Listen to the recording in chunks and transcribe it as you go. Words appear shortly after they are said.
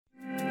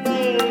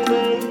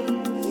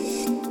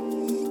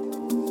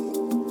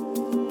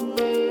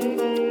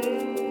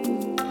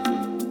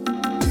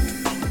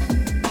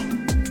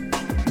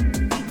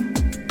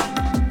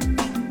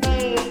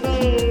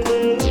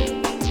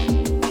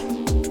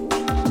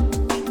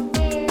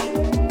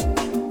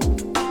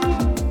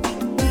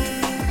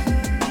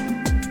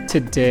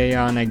Today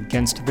on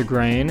Against the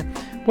Grain,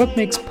 what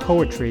makes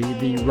poetry,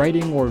 the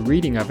writing or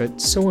reading of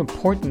it, so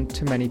important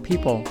to many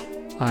people?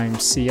 I'm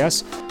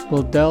CS.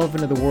 We'll delve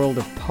into the world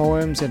of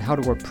poems and how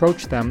to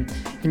approach them,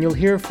 and you'll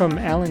hear from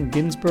Allen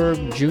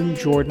Ginsberg, June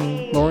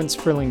Jordan, Lawrence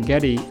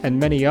Ferlinghetti, and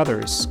many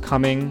others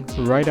coming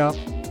right up.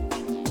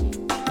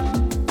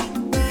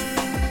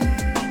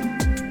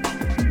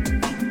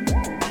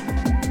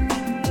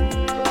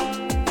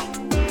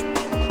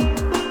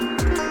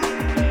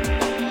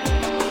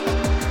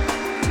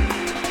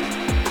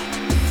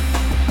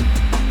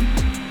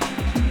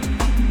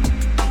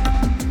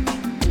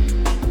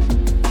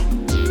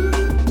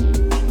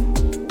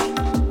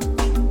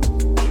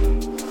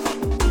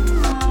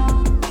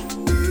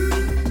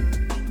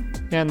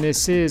 And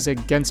this is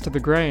Against the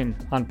Grain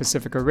on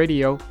Pacifica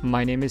Radio.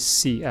 My name is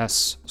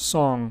C.S.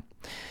 Song.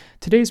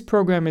 Today's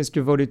program is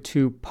devoted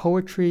to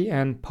poetry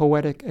and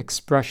poetic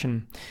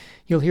expression.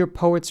 You'll hear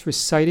poets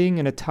reciting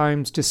and at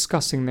times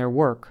discussing their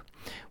work.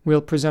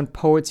 We'll present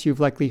poets you've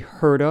likely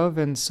heard of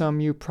and some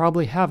you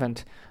probably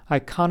haven't,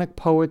 iconic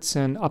poets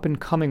and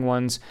up-and-coming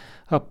ones,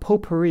 a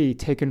potpourri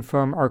taken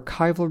from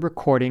archival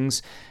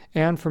recordings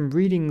and from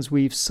readings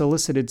we've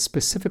solicited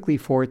specifically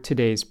for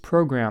today's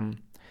program.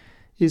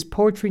 Is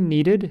poetry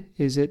needed?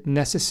 Is it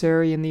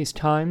necessary in these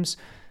times?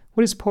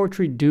 What does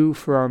poetry do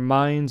for our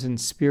minds and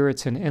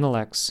spirits and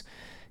intellects?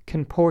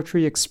 Can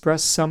poetry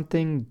express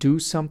something, do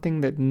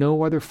something that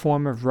no other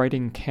form of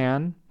writing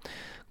can?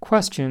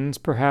 Questions,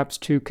 perhaps,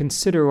 to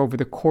consider over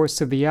the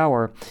course of the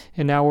hour,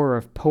 an hour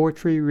of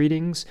poetry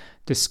readings,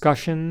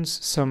 discussions,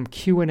 some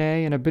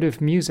Q&A, and a bit of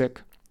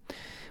music.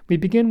 We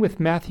begin with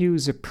Matthew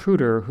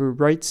Zapruder, who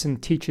writes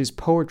and teaches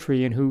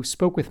poetry and who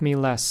spoke with me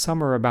last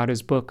summer about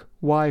his book,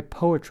 Why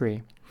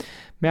Poetry?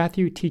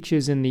 Matthew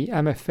teaches in the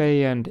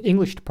MFA and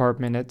English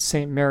department at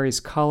St. Mary's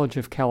College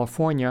of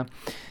California,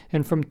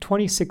 and from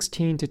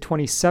 2016 to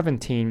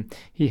 2017,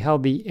 he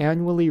held the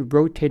annually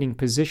rotating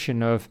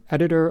position of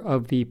editor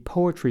of the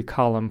poetry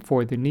column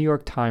for the New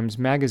York Times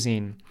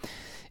Magazine.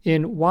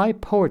 In Why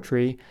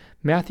Poetry,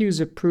 Matthew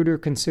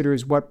Zapruder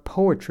considers what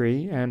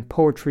poetry, and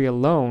poetry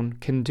alone,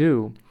 can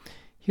do.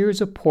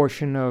 Here's a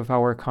portion of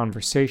our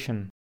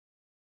conversation.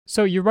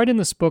 So you write in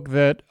this book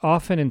that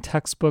often in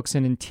textbooks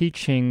and in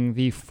teaching,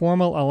 the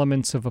formal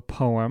elements of a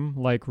poem,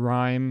 like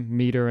rhyme,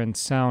 meter, and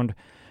sound,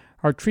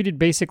 are treated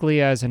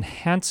basically as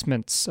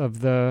enhancements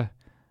of the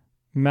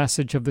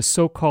message, of the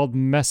so-called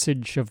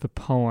message of the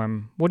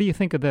poem. What do you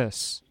think of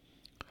this?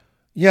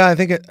 Yeah, I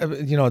think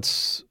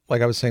it's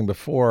like I was saying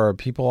before,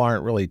 people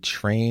aren't really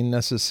trained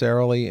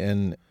necessarily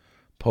in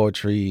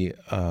poetry,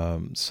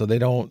 so they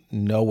don't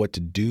know what to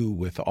do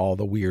with all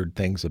the weird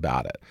things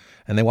about it.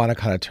 And they want to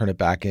kind of turn it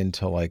back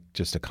into like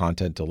just a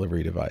content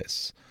delivery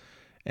device.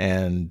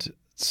 And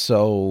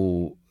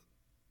so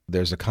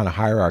there's a kind of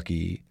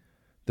hierarchy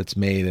that's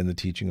made in the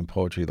teaching of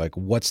poetry, like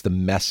what's the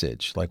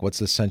message? Like what's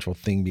the central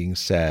thing being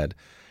said?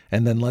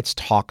 And then let's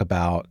talk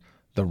about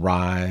the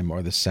rhyme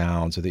or the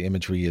sounds or the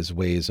imagery as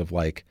ways of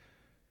like,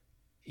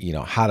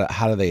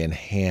 how do they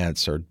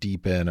enhance or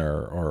deepen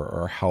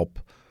or help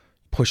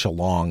push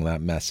along that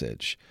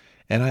message.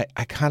 And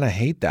I kind of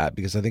hate that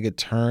because I think it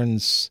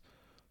turns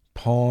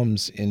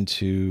poems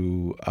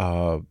into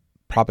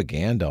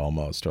propaganda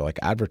almost, or like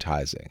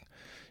advertising.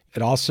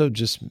 It also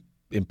just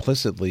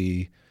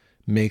implicitly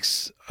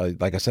makes,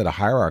 like I said, a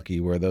hierarchy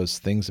where those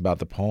things about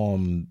the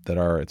poem that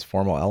are its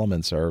formal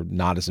elements are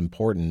not as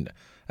important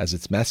as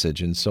its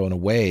message. And so in a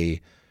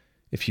way,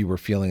 if you were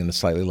feeling in a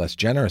slightly less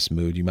generous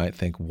mood, you might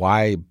think,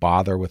 why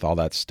bother with all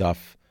that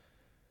stuff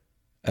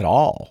at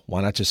all?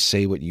 Why not just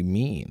say what you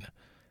mean?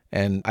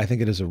 And I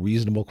think it is a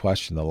reasonable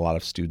question that a lot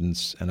of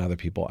students and other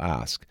people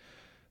ask.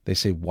 They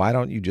say, why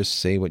don't you just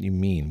say what you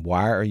mean?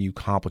 Why are you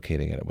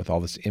complicating it with all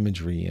this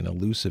imagery and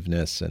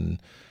elusiveness and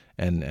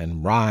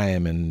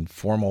rhyme and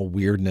formal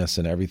weirdness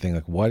and everything?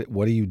 Like,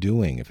 what are you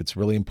doing? If it's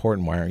really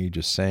important, why aren't you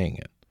just saying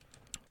it?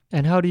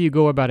 And how do you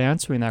go about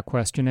answering that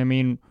question? I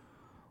mean,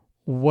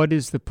 what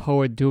is the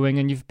poet doing?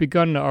 And you've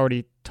begun to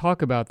already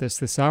talk about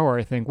this hour,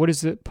 I think. What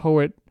is the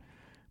poet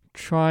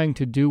trying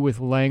to do with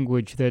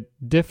language that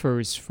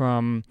differs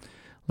from,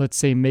 let's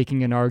say,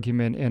 making an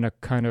argument in a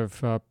kind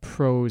of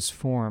prose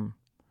form?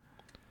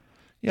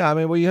 Yeah, I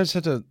mean, well, you just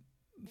have to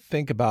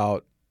think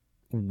about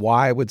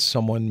why would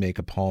someone make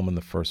a poem in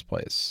the first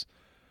place?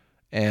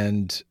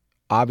 And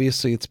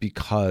obviously it's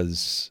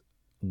because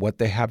what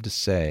they have to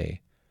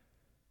say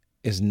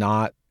is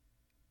not,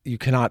 you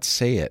cannot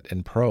say it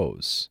in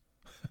prose.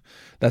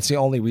 That's the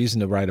only reason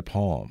to write a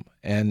poem.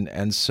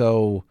 And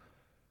so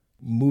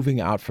moving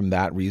out from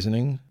that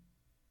reasoning,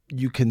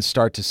 you can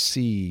start to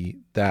see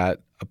that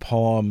a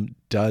poem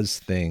does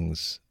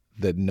things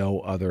that no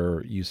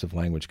other use of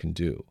language can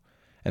do.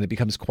 And it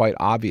becomes quite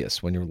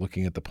obvious when you're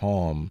looking at the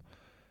poem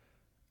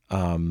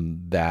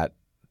that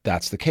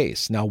that's the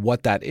case. Now,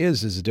 what that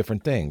is a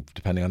different thing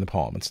depending on the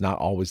poem. It's not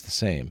always the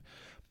same.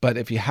 But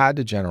if you had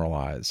to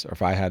generalize, or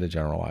if I had to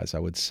generalize, I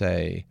would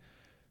say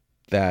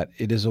that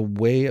it is a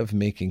way of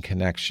making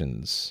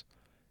connections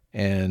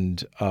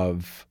and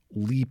of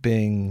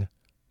leaping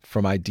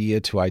from idea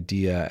to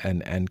idea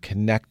and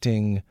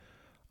connecting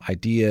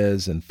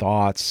ideas and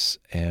thoughts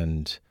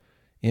and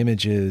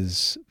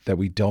images that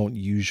we don't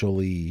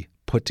usually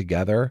put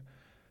together.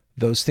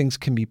 Those things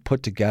can be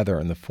put together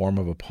in the form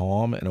of a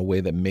poem in a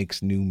way that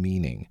makes new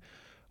meaning.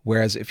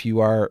 Whereas if you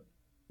are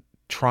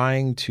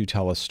trying to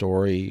tell a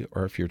story,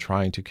 or if you're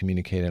trying to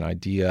communicate an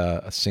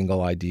idea, a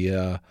single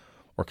idea,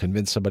 or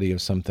convince somebody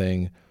of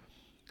something,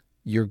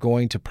 you're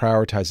going to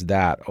prioritize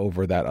that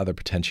over that other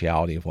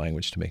potentiality of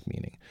language to make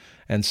meaning.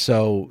 And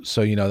so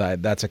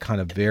that's a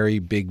kind of very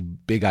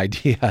big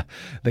idea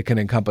that can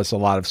encompass a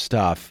lot of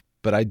stuff.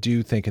 But I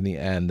do think in the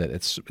end that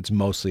it's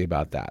mostly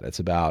about that. It's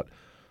about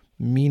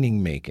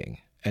meaning making.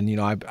 And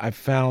I've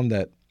found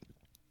that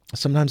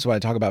sometimes when I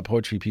talk about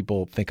poetry,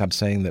 people think I'm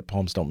saying that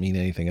poems don't mean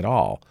anything at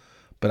all.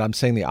 But I'm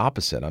saying the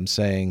opposite. I'm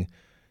saying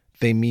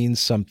they mean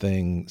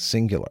something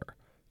singular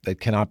that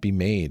cannot be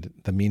made.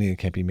 The meaning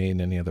can't be made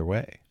in any other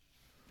way.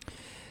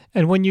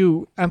 And when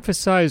you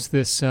emphasize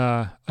this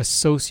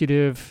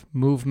associative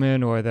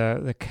movement or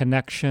the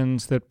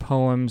connections that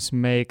poems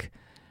make,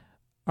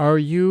 do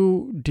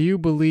you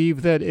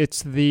believe that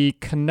it's the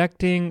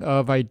connecting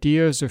of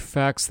ideas or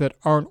facts that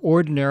aren't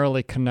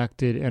ordinarily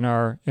connected in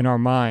our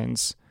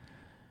minds?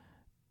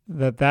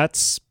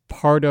 That's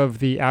part of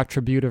the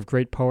attribute of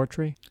great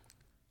poetry?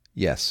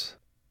 Yes.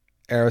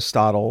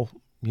 Aristotle,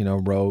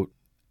 wrote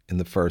in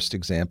the first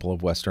example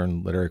of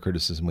Western literary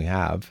criticism we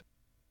have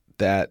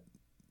that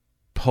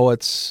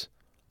poets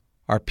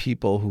are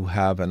people who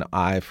have an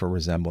eye for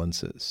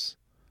resemblances.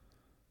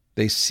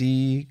 They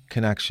see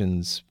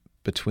connections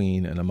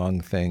between and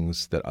among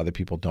things that other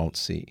people don't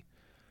see.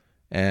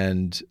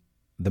 And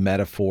the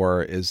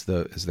metaphor is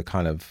the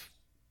kind of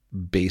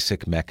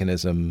basic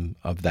mechanism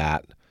of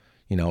that.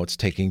 It's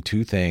taking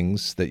two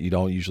things that you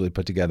don't usually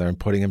put together and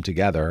putting them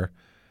together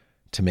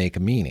to make a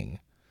meaning.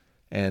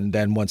 And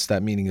then once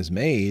that meaning is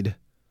made,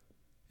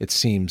 it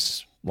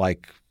seems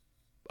like,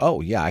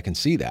 oh yeah, I can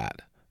see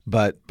that.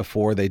 But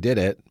before the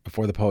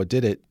poet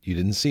did it, you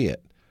didn't see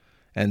it.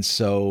 And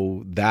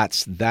so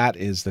that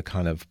is the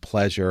kind of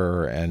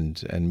pleasure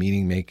and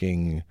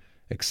meaning-making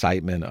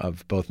excitement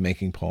of both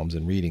making poems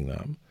and reading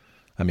them.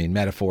 I mean,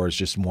 metaphor is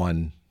just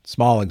one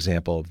small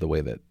example of the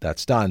way that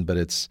that's done, but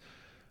it's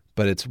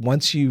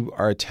once you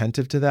are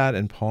attentive to that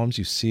in poems,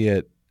 you see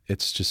it.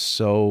 It's just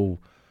so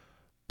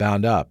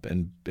bound up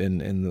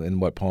in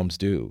what poems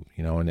do,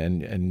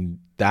 and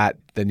that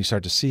then you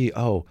start to see,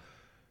 oh,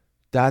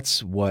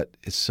 that's what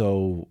is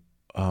so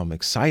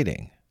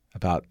exciting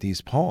about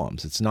these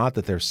poems. It's not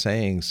that they're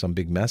saying some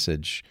big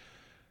message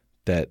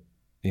that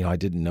I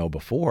didn't know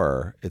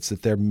before. It's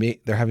that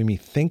they're having me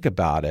think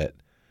about it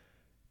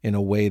in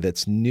a way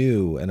that's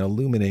new and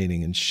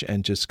illuminating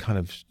and just kind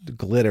of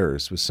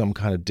glitters with some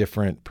kind of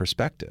different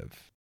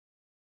perspective.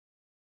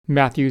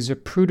 Matthew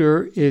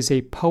Zapruder is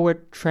a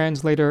poet,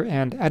 translator,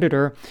 and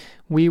editor.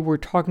 We were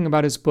talking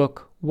about his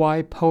book,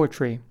 Why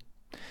Poetry?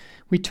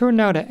 We turn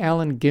now to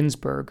Allen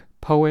Ginsberg,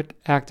 poet,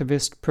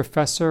 activist,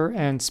 professor,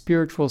 and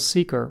spiritual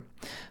seeker.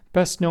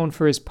 Best known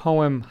for his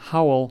poem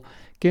Howl,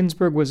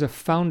 Ginsberg was a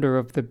founder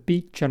of the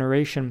Beat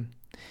Generation.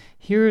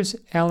 Here's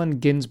Allen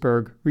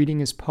Ginsberg reading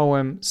his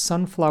poem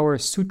Sunflower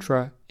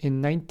Sutra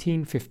in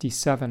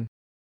 1957.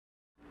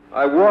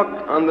 I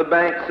walked on the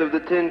banks of the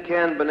Tin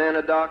Can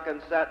Banana Dock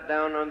and sat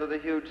down under the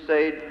huge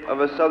shade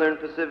of a Southern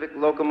Pacific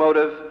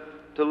locomotive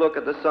to look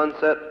at the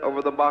sunset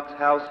over the Box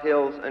House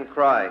hills and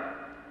cry.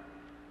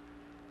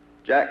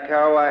 Jack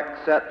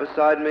Kerouac sat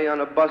beside me on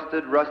a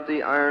busted,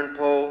 rusty iron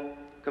pole,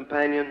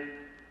 companion.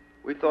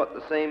 We thought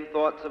the same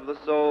thoughts of the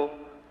soul,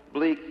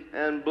 bleak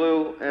and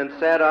blue and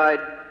sad-eyed,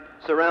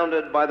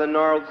 surrounded by the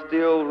gnarled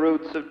steel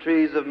roots of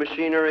trees of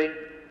machinery.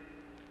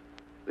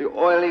 The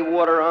oily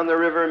water on the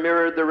river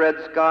mirrored the red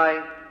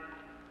sky.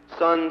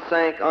 Sun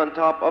sank on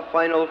top of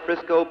final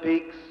Frisco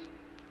peaks.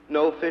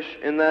 No fish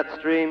in that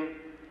stream,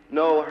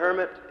 no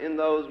hermit in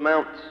those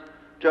mounts,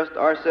 just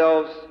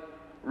ourselves,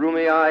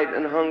 roomy-eyed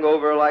and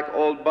hungover like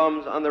old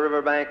bums on the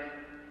riverbank,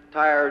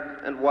 tired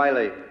and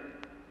wily.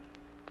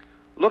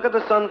 Look at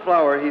the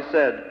sunflower, he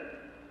said.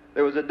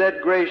 There was a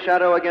dead gray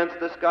shadow against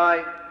the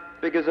sky,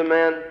 big as a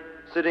man,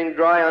 sitting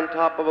dry on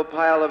top of a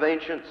pile of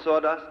ancient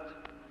sawdust.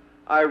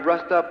 I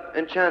rushed up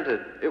and chanted.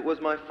 It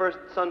was my first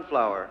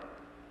sunflower.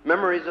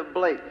 Memories of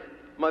Blake,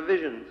 my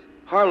visions,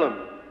 Harlem,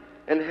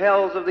 and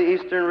hells of the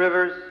eastern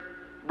rivers,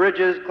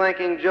 bridges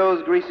clanking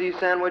Joe's greasy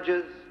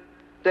sandwiches,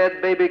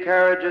 dead baby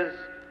carriages,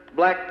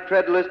 black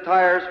treadless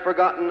tires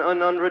forgotten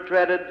and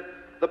unretreaded,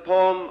 the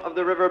poem of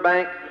the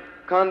riverbank,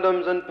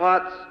 condoms and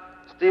pots,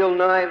 steel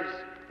knives,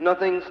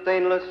 nothing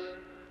stainless,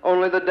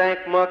 only the dank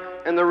muck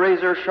and the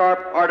razor-sharp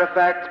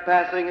artifacts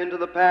passing into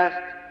the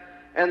past,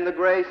 and the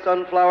gray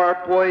sunflower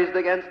poised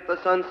against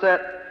the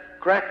sunset,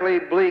 crackly,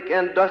 bleak,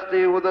 and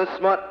dusty with the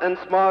smut and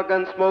smog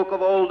and smoke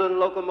of olden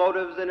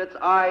locomotives in its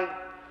eye,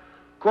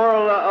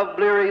 corolla of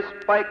bleary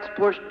spikes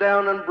pushed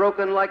down and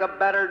broken like a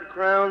battered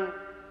crown,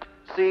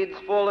 seeds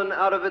fallen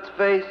out of its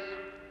face,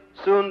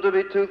 soon to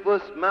be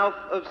toothless mouth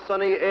of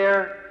sunny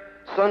air,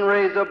 sun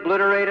rays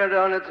obliterated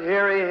on its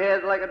hairy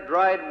head like a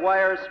dried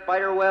wire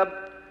spider web,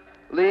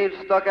 leaves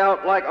stuck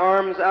out like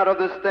arms out of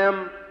the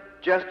stem,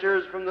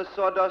 gestures from the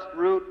sawdust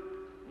root,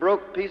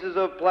 broke pieces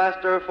of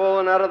plaster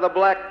fallen out of the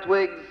black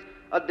twigs,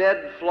 a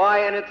dead fly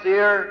in its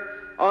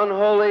ear,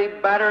 unholy,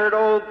 battered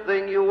old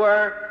thing you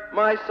were,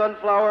 my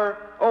sunflower,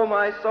 oh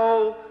my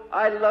soul,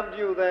 I loved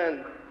you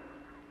then.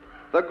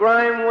 The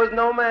grime was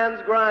no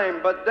man's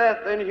grime, but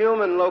death in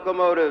human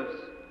locomotives.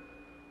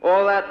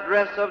 All that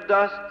dress of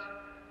dust,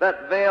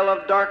 that veil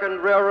of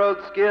darkened railroad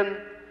skin,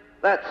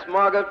 that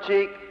smog of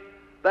cheek,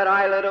 that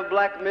eyelid of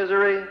black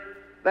misery,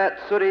 that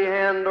sooty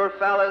hand or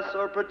phallus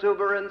or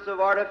protuberance of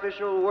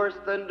artificial worse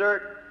than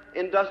dirt,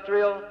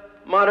 industrial,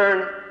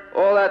 modern,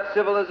 all that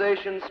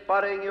civilization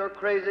spotting your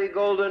crazy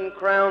golden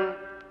crown,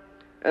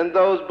 and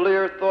those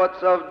blear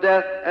thoughts of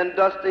death and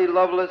dusty,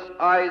 loveless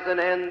eyes and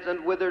ends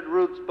and withered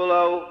roots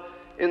below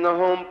in the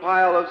home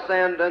pile of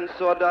sand and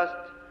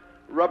sawdust,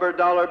 rubber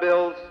dollar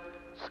bills,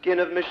 skin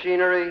of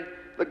machinery,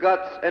 the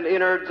guts and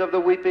innards of the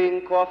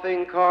weeping,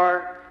 coughing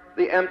car,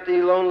 the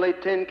empty, lonely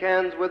tin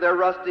cans with their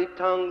rusty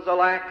tongues,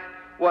 alack,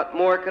 what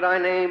more could I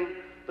name?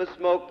 The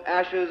smoked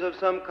ashes of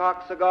some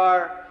cock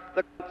cigar,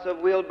 the cuts of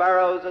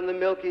wheelbarrows and the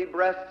milky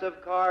breasts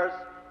of cars,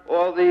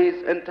 all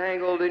these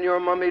entangled in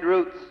your mummied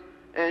roots,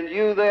 and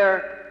you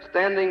there,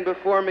 standing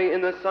before me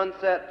in the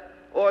sunset,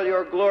 all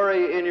your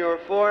glory in your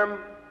form,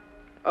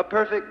 a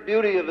perfect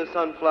beauty of a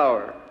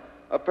sunflower,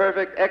 a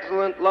perfect,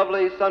 excellent,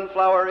 lovely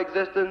sunflower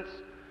existence,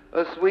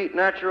 a sweet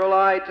natural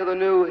eye to the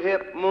new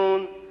hip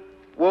moon,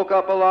 woke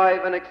up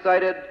alive and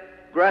excited,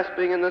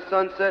 grasping in the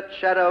sunset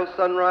shadow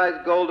sunrise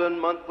golden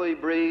monthly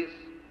breeze.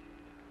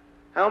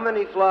 How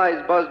many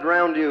flies buzzed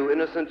round you,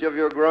 innocent of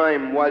your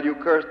grime, while you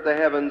cursed the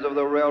heavens of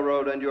the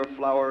railroad and your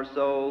flower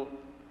soul?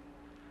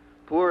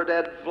 Poor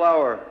dead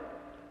flower,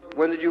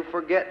 when did you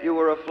forget you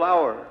were a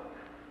flower?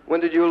 When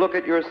did you look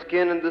at your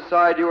skin and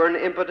decide you were an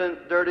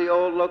impotent, dirty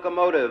old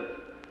locomotive,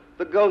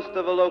 the ghost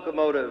of a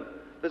locomotive,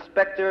 the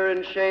specter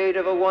and shade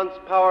of a once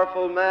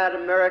powerful, mad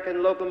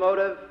American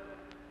locomotive?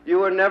 You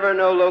were never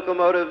no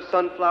locomotive,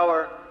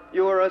 sunflower.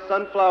 You were a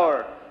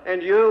sunflower.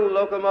 And you,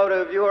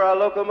 locomotive, you are a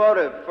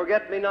locomotive.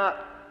 Forget me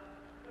not.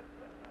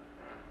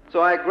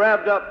 So I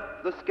grabbed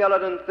up the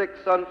skeleton-thick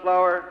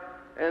sunflower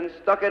and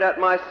stuck it at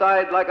my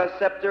side like a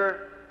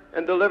scepter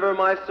and deliver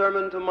my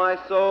sermon to my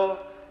soul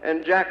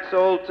and Jack's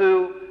soul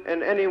too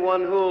and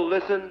anyone who'll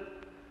listen.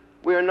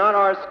 We're not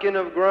our skin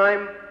of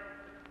grime.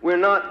 We're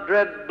not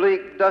dread,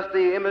 bleak,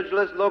 dusty,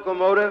 imageless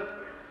locomotive.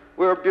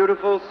 We're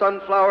beautiful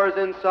sunflowers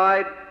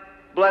inside,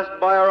 blessed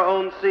by our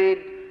own seed,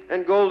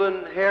 and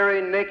golden,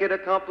 hairy, naked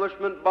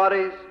accomplishment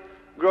bodies,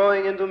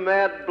 growing into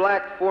mad,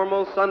 black,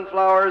 formal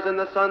sunflowers in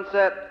the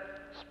sunset,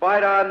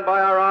 spied on by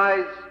our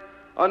eyes,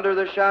 under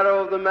the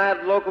shadow of the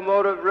mad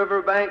locomotive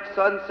riverbank,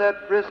 sunset,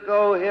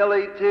 Frisco,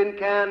 hilly, tin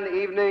can,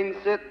 evening,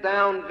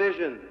 sit-down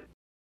vision.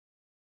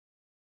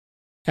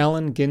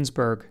 Allen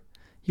Ginsberg.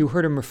 You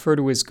heard him refer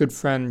to his good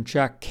friend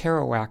Jack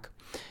Kerouac.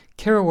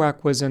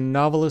 Kerouac was a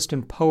novelist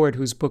and poet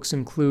whose books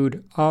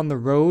include On the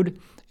Road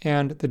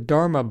and The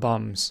Dharma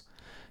Bums.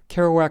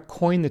 Kerouac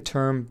coined the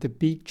term the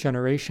Beat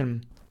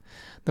Generation.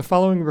 The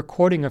following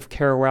recording of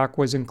Kerouac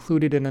was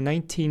included in a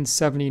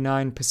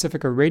 1979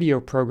 Pacifica radio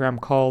program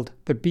called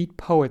The Beat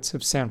Poets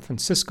of San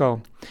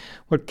Francisco.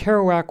 What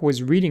Kerouac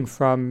was reading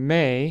from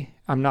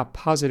I'm not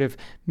positive,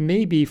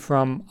 may be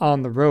from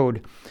On the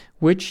Road,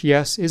 which,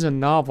 yes, is a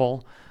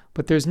novel,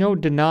 but there's no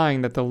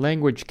denying that the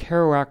language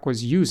Kerouac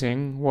was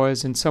using,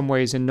 was in some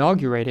ways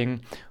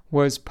inaugurating,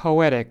 was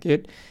poetic.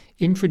 It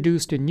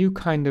introduced a new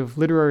kind of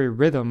literary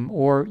rhythm,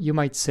 or you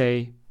might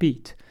say,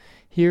 beat.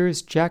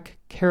 Here's Jack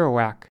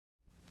Kerouac.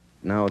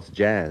 Now it's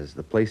jazz.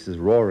 The place is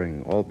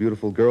roaring. All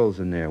beautiful girls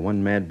in there.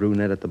 One mad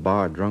brunette at the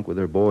bar, drunk with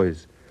her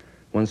boys.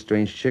 One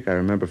strange chick I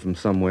remember from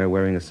somewhere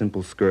wearing a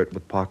simple skirt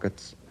with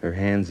pockets, her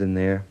hands in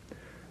there.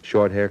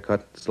 Short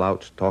haircut,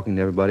 slouched, talking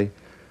to everybody.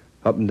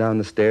 Up and down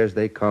the stairs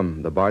they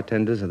come. The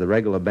bartenders are the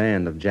regular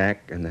band of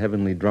Jack and the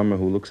heavenly drummer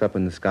who looks up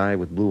in the sky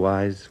with blue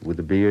eyes, with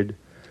a beard.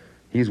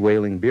 He's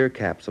wailing beer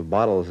caps of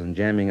bottles and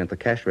jamming at the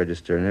cash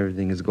register, and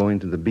everything is going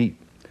to the beat.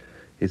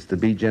 It's the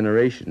beat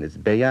generation. It's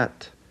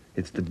Bayat.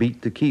 It's the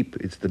beat to keep.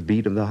 It's the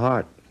beat of the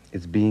heart.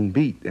 It's being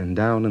beat and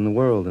down in the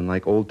world, and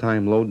like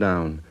old-time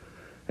lowdown,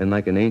 and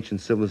like in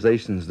ancient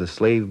civilizations, the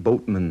slave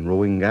boatmen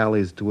rowing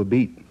galleys to a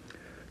beat,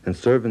 and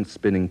servants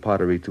spinning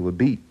pottery to a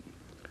beat.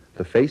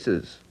 The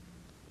faces.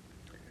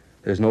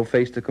 There's no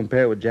face to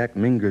compare with Jack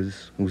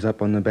Mingers, who's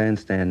up on the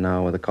bandstand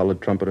now with a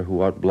colored trumpeter who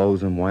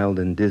outblows him wild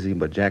and dizzy,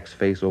 but Jack's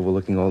face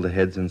overlooking all the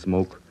heads and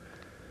smoke.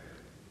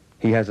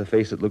 He has a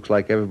face that looks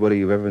like everybody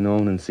you've ever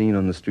known and seen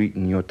on the street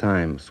in your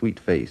time. Sweet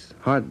face,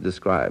 hard to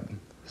describe.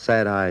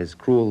 Sad eyes,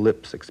 cruel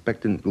lips,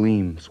 expectant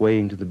gleam,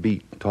 swaying to the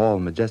beat, tall,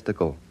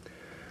 majestical,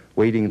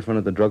 waiting in front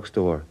of the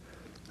drugstore.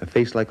 A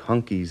face like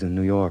Hunky's in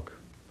New York.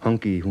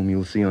 Hunky, whom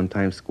you'll see on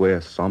Times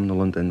Square,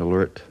 somnolent and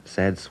alert,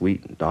 sad,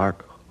 sweet,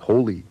 dark,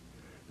 holy,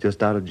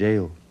 just out of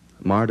jail,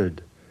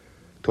 martyred,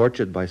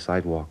 tortured by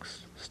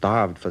sidewalks,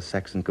 starved for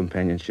sex and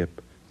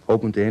companionship,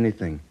 open to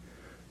anything,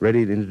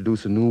 ready to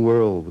introduce a new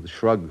world with a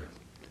shrug.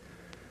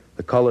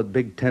 The colored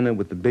big tenor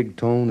with the big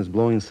tone is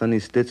blowing Sonny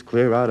Stitz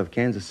clear out of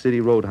Kansas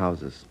City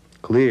roadhouses.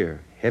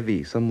 Clear,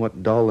 heavy,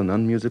 somewhat dull and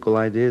unmusical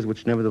ideas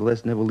which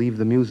nevertheless never leave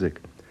the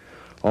music.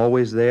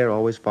 Always there,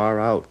 always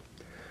far out.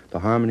 The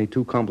harmony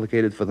too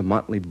complicated for the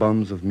motley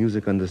bums of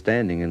music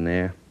understanding in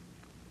there.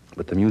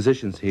 But the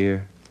musicians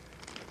here.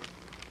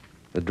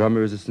 The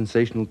drummer is a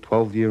sensational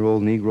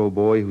 12-year-old Negro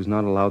boy who's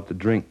not allowed to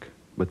drink,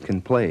 but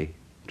can play.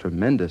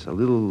 Tremendous, a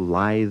little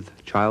lithe,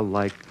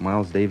 childlike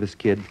Miles Davis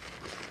kid,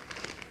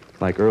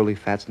 like early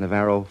Fats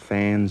Navarro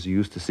fans you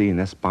used to see in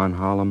Espan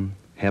Harlem,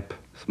 Hep,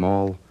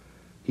 Small.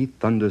 He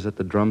thunders at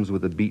the drums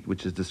with a beat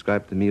which is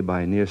described to me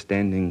by a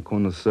near-standing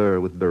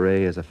connoisseur with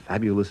beret as a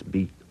fabulous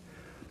beat.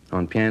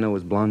 On piano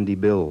is Blondie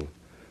Bill,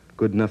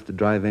 good enough to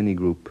drive any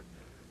group.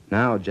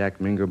 Now Jack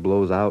Minger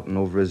blows out and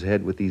over his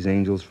head with these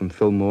angels from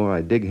Fillmore.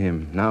 I dig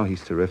him. Now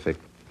he's terrific.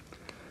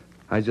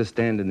 I just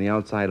stand in the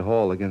outside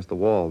hall against the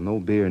wall, no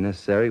beer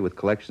necessary, with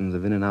collections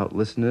of in-and-out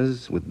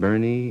listeners, with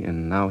Bernie,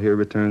 and now here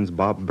returns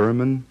Bob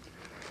Berman,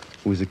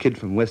 who's a kid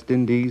from West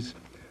Indies,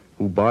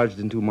 who barged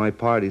into my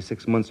party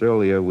 6 months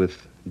earlier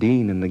with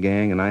Dean and the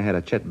gang, and I had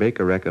a Chet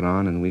Baker record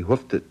on, and we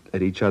hoofed it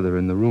at each other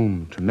in the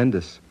room.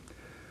 Tremendous.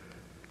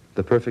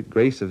 The perfect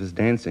grace of his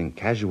dancing,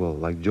 casual,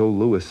 like Joe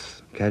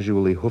Louis,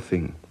 casually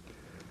hoofing.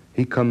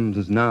 He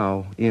comes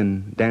now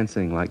in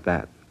dancing like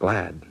that,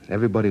 glad.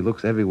 Everybody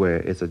looks everywhere.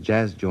 It's a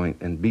jazz joint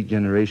and Beat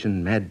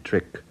Generation mad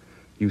trick.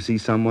 You see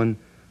someone,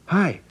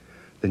 hi.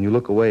 Then you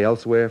look away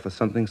elsewhere for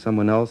something,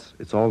 someone else.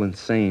 It's all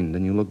insane.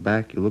 Then you look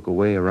back, you look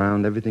away,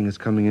 around. Everything is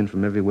coming in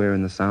from everywhere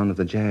in the sound of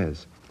the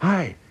jazz.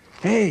 Hi,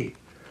 hey.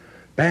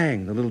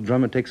 Bang, the little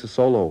drummer takes a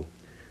solo,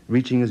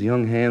 reaching his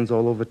young hands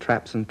all over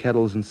traps and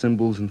kettles and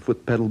cymbals and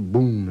foot pedal,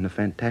 boom, and a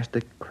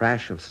fantastic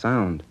crash of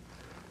sound.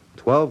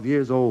 12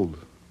 years old.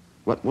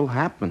 What will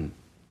happen?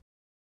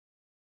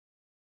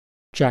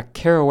 Jack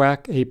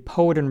Kerouac, a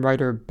poet and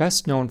writer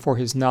best known for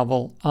his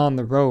novel On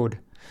the Road.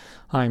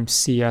 I'm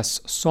C.S.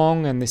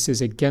 Song, and this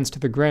is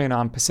Against the Grain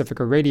on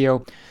Pacifica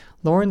Radio.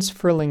 Lawrence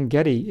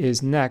Ferlinghetti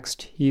is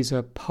next. He's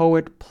a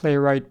poet,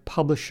 playwright,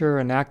 publisher,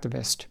 and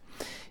activist.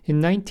 In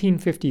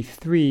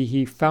 1953,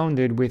 he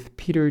founded with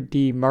Peter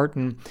D.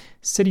 Martin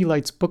City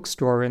Lights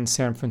Bookstore in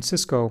San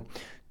Francisco.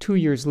 2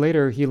 years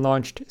later, he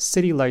launched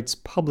City Lights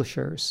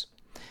Publishers.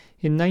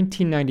 In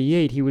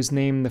 1998, he was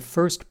named the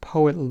first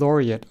poet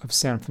laureate of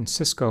San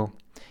Francisco.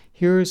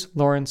 Here's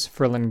Lawrence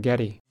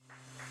Ferlinghetti.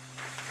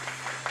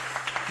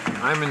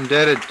 I'm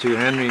indebted to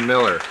Henry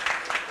Miller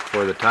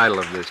for the title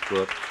of this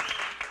book,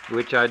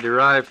 which I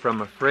derived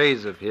from a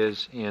phrase of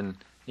his in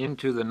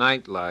Into the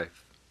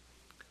Nightlife.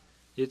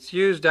 It's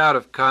used out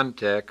of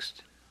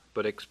context,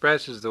 but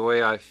expresses the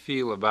way I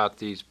feel about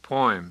these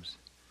poems.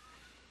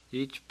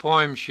 Each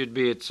poem should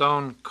be its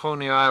own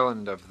Coney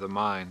Island of the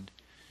mind,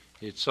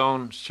 its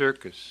own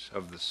circus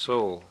of the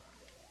soul.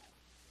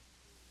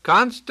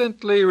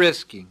 Constantly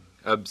risking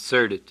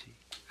absurdity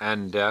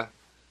and death,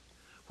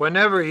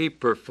 whenever he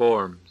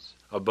performs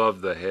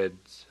above the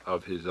heads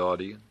of his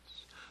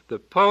audience, the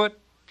poet,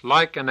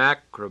 like an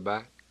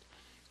acrobat,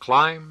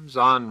 climbs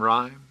on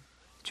rhyme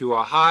to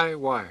a high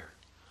wire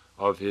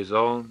of his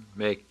own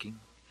making,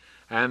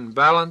 and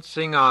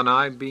balancing on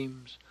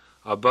I-beams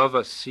above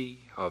a sea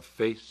of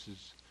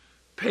faces,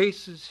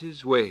 paces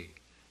his way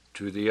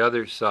to the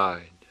other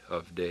side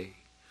of day,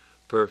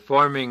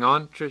 performing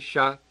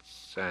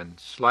entreshots and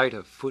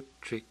sleight-of-foot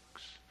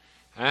tricks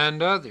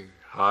and other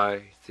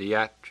high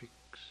theatrics,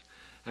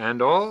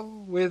 and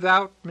all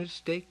without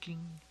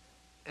mistaking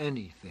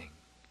anything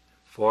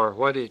for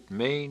what it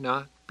may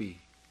not be.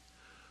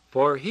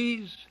 For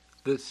he's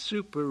the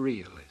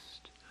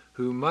super-realist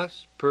who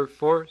must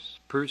perforce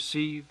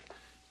perceive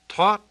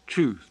taught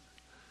truth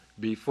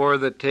before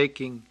the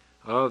taking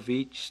of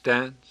each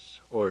stance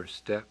or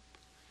step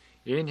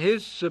in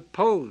his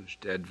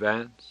supposed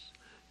advance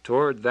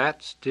toward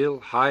that still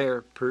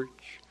higher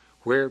perch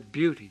where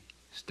beauty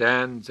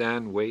stands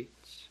and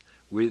waits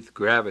with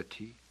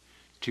gravity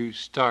to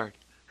start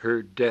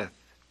her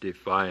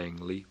death-defying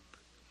leap.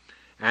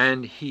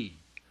 And he,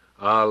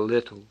 a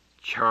little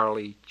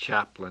Charlie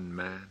Chaplin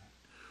man,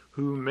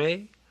 who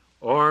may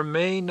or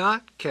may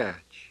not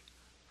catch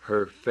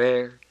her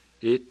fair,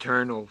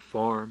 eternal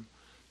form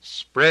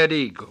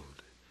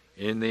spread-eagled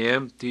in the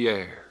empty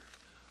air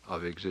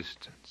of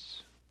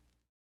existence.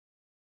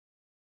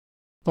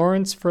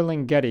 Lawrence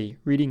Ferlinghetti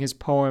reading his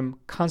poem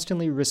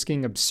Constantly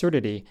Risking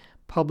Absurdity,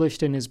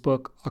 published in his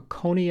book A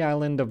Coney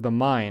Island of the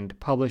Mind,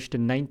 published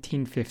in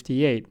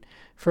 1958.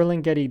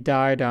 Ferlinghetti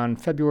died on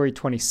February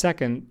 22,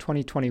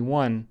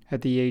 2021,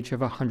 at the age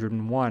of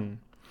 101.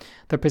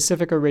 The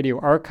Pacifica Radio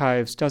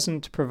Archives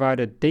doesn't provide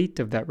a date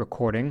of that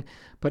recording,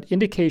 but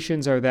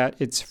indications are that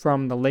it's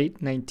from the late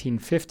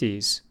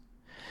 1950s.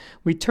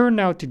 We turn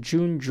now to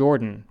June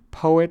Jordan,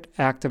 poet,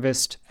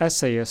 activist,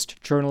 essayist,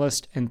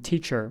 journalist, and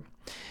teacher.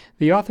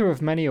 The author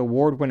of many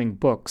award-winning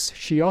books,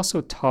 she also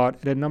taught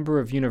at a number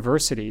of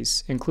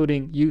universities,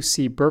 including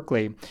UC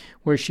Berkeley,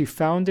 where she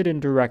founded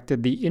and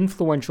directed the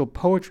influential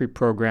poetry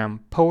program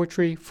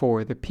Poetry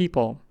for the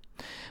People.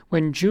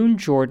 When June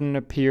Jordan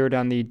appeared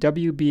on the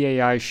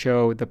WBAI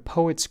show The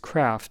Poet's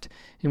Craft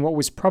in what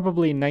was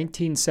probably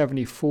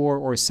 1974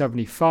 or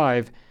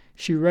 75,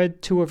 she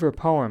read two of her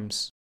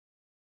poems.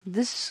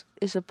 This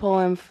is a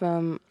poem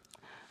from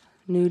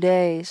New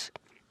Days,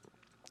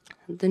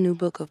 the new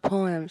book of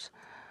poems,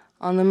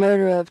 on the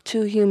murder of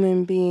two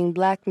human being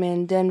black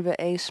men, Denver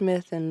A.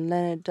 Smith and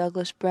Leonard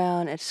Douglas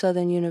Brown, at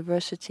Southern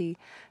University,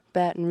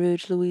 Baton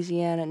Rouge,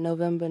 Louisiana,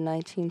 November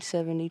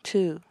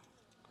 1972.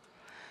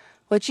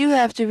 What you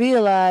have to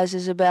realize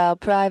is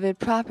about private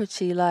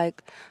property,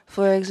 like,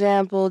 for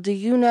example, do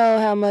you know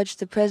how much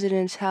the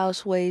president's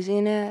house weighs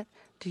in at?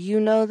 Do you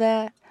know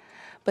that?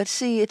 But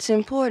see, it's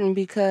important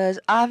because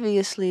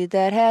obviously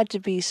that had to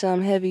be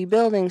some heavy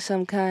building,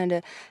 some kind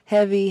of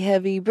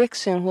heavy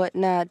bricks and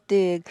whatnot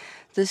dig.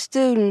 The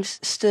students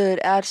stood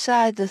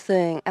outside the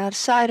thing,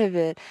 outside of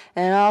it,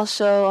 and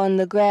also on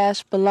the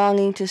grass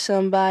belonging to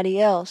somebody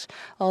else,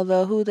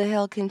 although who the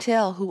hell can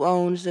tell who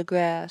owns the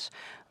grass?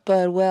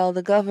 But, well,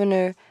 the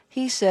governor,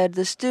 he said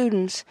the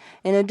students,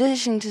 in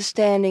addition to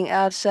standing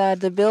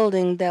outside the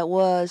building that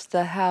was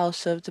the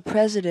house of the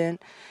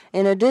president,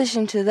 in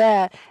addition to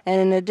that, and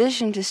in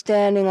addition to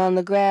standing on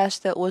the grass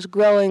that was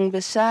growing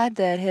beside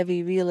that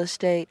heavy real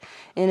estate,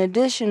 in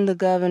addition, the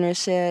governor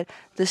said,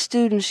 the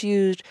students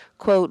used,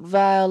 quote,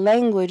 vile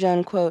language,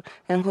 unquote,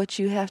 and what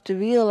you have to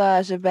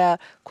realize about,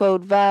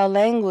 quote, vile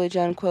language,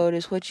 unquote,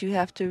 is what you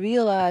have to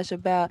realize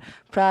about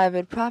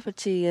private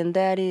property, and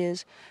that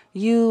is,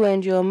 you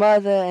and your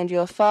mother and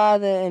your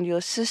father and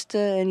your sister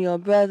and your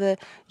brother,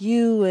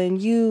 you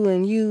and you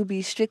and you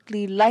be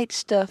strictly light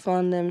stuff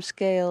on them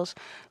scales.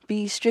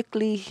 Be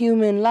strictly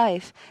human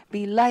life.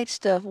 Be light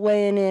stuff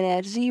weighing in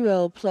at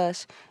 0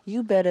 plus.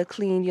 You better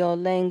clean your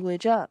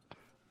language up.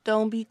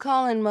 Don't be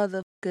calling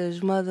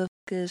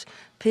motherfuckers,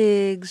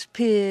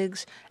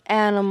 pigs,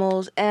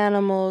 animals,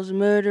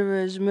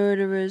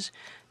 murderers.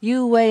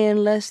 You weighing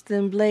less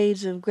than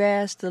blades of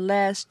grass the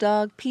last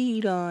dog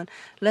peed on,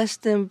 less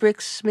than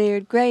bricks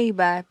smeared gray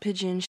by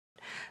pigeon shit,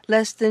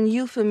 less than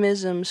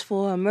euphemisms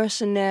for a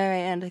mercenary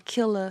and a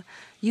killer.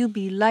 You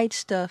be light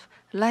stuff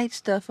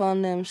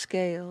on them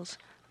scales.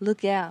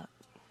 Look out.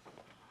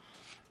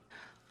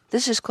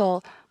 This is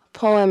called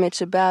Poem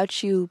It's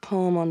About You,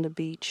 Poem on the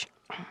Beach.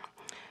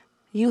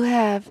 You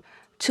have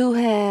two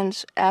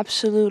hands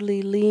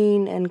absolutely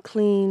lean and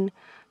clean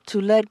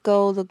to let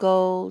go the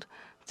gold,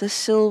 the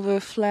silver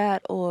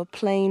flat or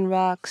plain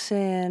rock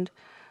sand,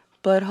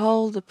 but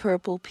hold the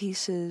purple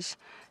pieces,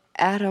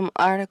 atom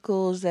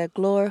articles that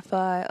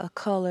glorify a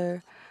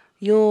color.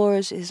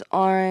 Yours is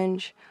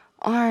orange.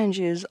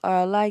 Oranges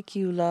are like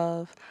you,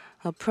 love,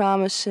 a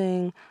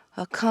promising,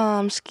 a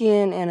calm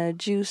skin and a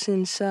juice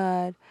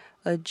inside,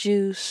 a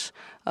juice,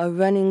 a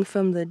running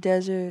from the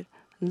desert.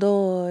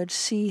 Lord,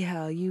 see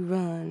how you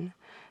run.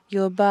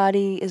 Your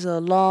body is a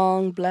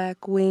long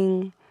black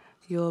wing.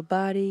 Your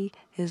body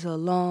is a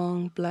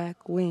long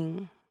black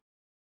wing.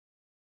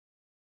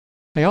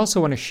 I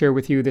also want to share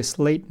with you this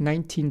late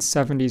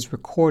 1970s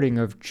recording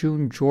of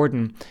June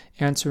Jordan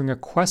answering a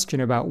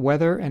question about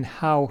whether and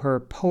how her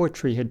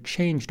poetry had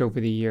changed over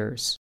the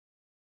years.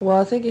 Well,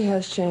 I think it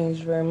has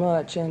changed very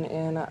much,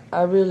 and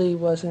I really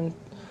wasn't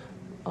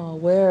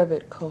aware of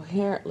it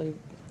coherently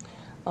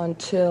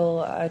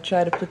until I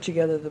tried to put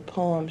together the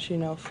poems,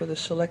 for the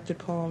selected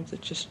poems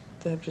that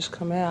have just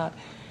come out.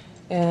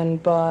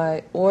 And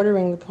by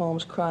ordering the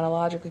poems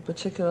chronologically,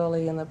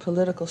 particularly in the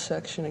political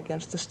section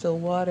against the still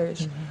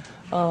waters,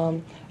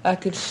 I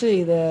could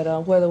see that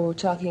whether we're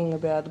talking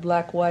about the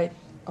black-white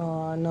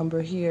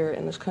number here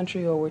in this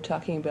country or we're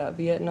talking about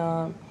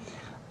Vietnam,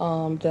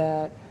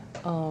 that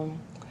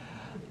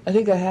I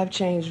think I have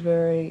changed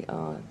very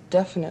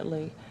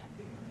definitely.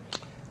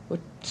 We're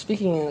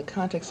speaking in the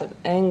context of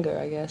anger,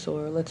 I guess,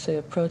 or let's say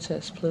a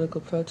protest,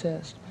 political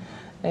protest.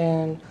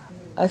 And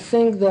I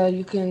think that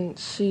you can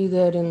see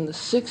that in the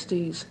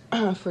 60s,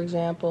 for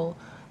example,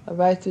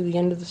 right through the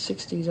end of the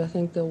 60s, I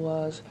think there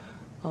was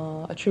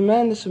a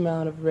tremendous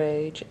amount of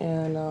rage,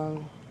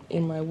 and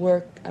in my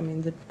work,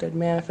 that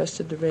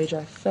manifested the rage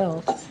I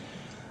felt,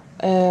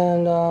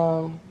 and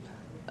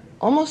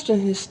almost in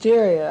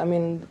hysteria.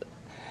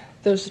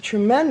 There's a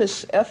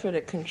tremendous effort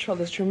at control.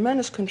 There's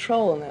tremendous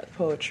control in that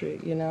poetry,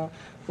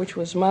 which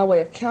was my way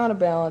of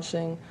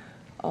counterbalancing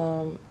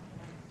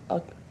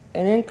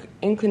an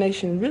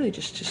inclination really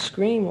just to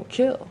scream or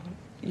kill,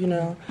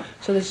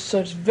 So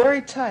it's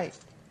very tight,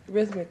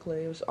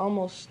 rhythmically. It was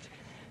almost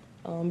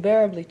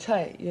unbearably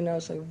tight,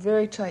 It's like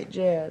very tight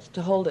jazz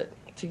to hold it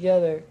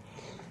together.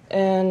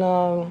 And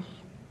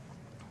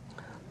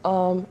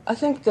I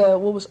think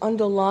that what was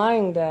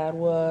underlying that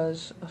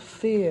was a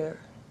fear,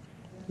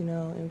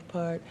 in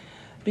part,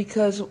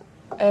 because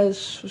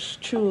as was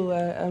true,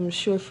 I'm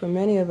sure for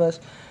many of us,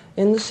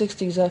 in the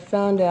 60s, I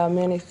found out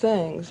many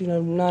things,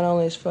 not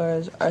only as far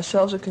as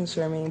ourselves are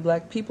concerned, meaning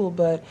black people,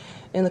 but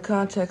in the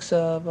context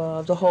of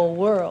the whole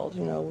world,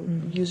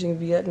 using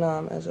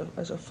Vietnam as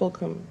a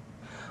fulcrum,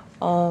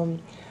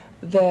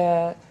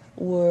 that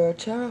were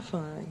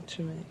terrifying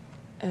to me.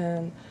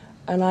 And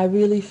I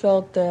really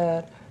felt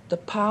that the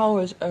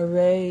powers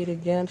arrayed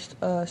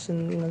against us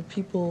and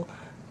people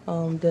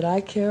that I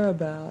care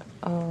about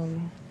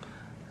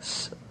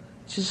just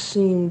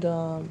seemed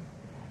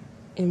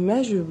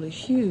immeasurably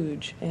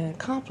huge and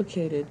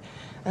complicated.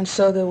 And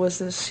so there was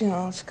this,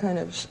 this kind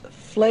of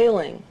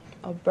flailing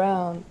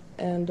around.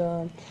 And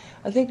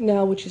I think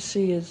now what you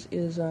see is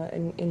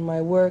in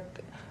my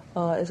work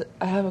is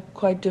I have a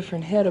quite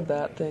different head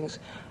about things.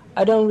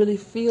 I don't really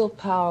feel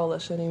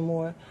powerless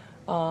anymore.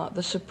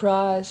 The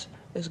surprise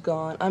is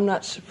gone. I'm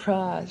not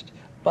surprised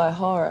by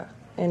horror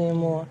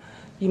anymore.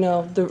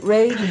 The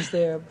rage is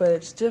there, but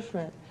it's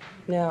different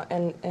now.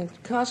 And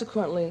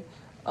consequently,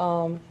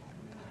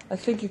 I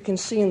think you can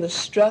see in the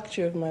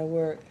structure of my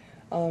work,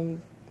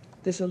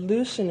 there's a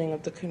loosening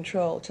of the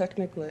control,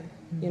 technically,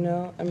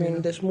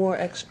 there's more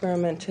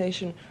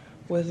experimentation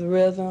with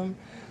rhythm,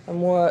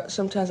 and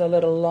sometimes I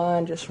let a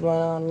line just run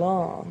on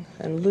long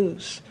and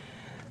loose,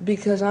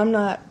 because I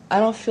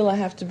don't feel I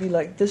have to be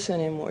like this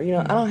anymore,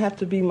 I don't have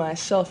to be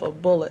myself a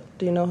bullet,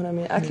 do you know what I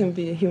mean? I can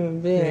be a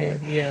human being,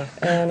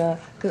 and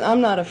because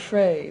I'm not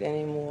afraid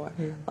anymore.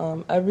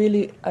 I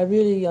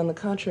really, on the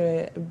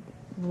contrary,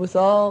 with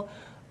all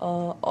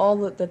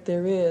that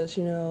there is,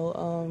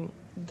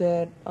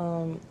 that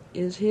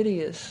is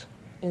hideous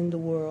in the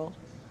world,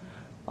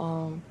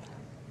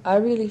 I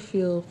really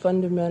feel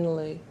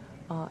fundamentally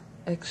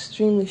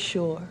extremely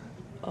sure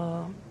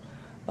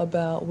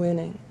about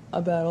winning,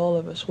 about all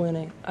of us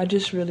winning. I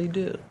just really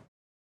do.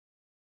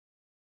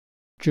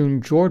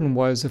 June Jordan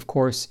was, of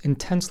course,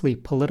 intensely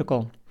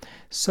political.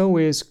 So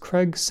is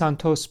Craig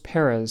Santos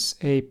Perez,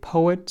 a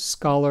poet,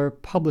 scholar,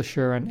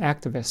 publisher, and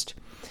activist.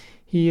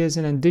 He is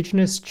an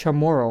indigenous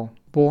Chamorro,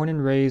 born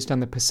and raised on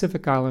the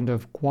Pacific island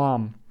of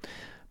Guam.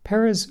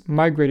 Perez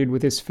migrated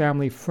with his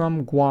family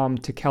from Guam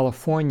to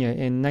California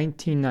in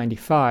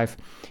 1995.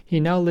 He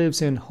now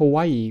lives in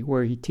Hawaii,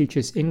 where he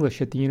teaches English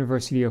at the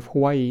University of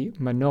Hawaii,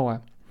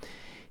 Manoa.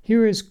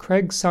 Here is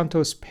Craig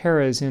Santos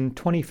Perez in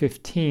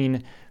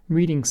 2015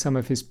 reading some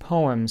of his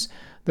poems.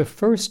 The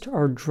first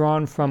are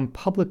drawn from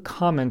public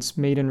comments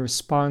made in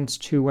response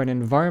to an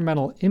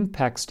environmental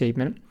impact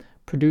statement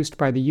produced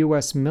by the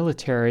U.S.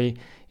 military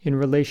in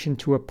relation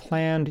to a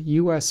planned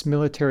U.S.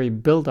 military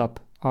buildup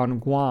on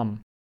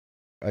Guam.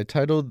 I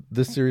titled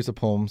this series of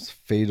poems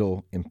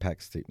Fatal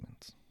Impact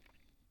Statements.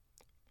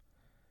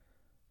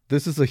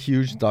 This is a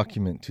huge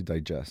document to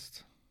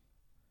digest.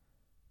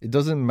 It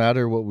doesn't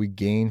matter what we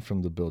gain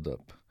from the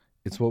buildup,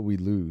 it's what we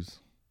lose.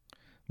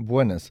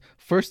 Buenas.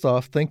 First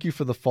off, thank you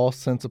for the false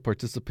sense of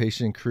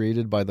participation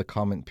created by the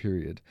comment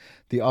period.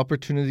 The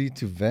opportunity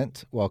to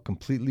vent, while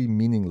completely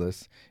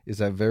meaningless,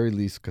 is at very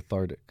least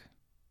cathartic.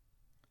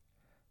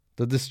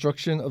 The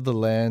destruction of the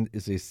land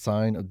is a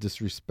sign of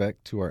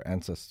disrespect to our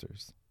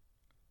ancestors.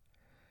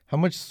 How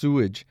much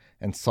sewage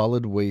and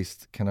solid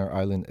waste can our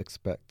island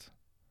expect?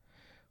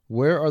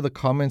 Where are the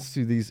comments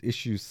to these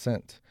issues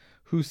sent?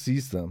 Who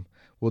sees them?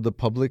 Will the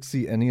public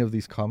see any of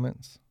these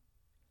comments?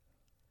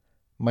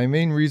 My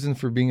main reason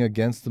for being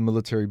against the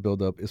military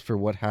buildup is for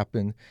what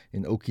happened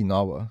in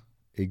Okinawa.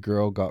 A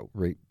girl got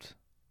raped.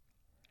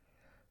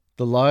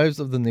 The lives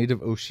of the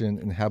native ocean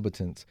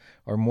inhabitants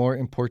are more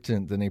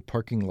important than a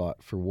parking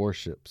lot for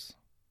warships.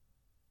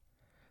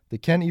 They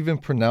can't even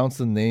pronounce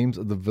the names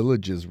of the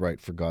villages right,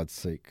 for God's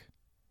sake.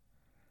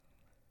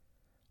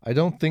 I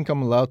don't think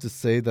I'm allowed to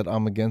say that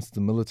I'm against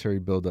the military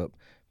buildup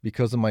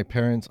because my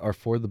parents are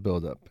for the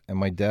buildup and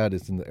my dad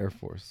is in the Air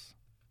Force.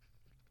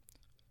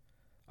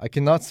 I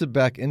cannot sit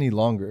back any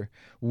longer.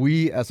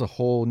 We as a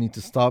whole need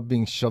to stop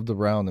being shoved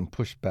around and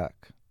pushed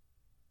back.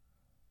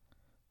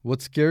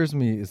 What scares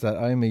me is that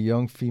I am a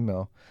young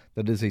female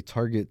that is a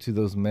target to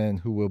those men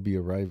who will be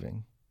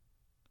arriving.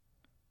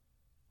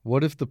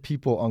 What if the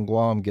people on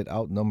Guam get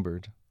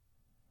outnumbered?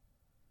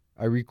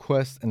 I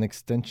request an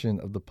extension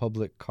of the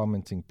public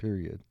commenting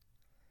period.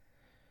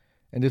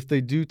 And if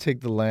they do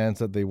take the lands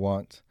that they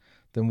want,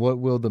 then what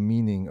will the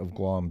meaning of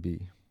Guam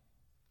be?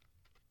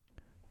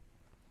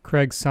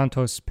 Craig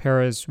Santos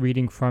Perez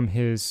reading from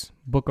his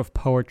book of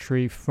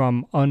poetry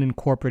From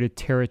Unincorporated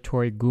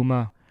Territory,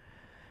 Guma.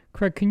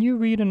 Craig, can you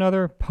read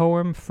another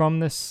poem from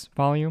this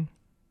volume?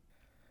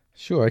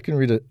 Sure, I can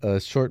read a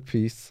short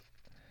piece.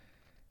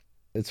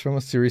 It's from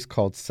a series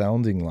called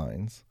Sounding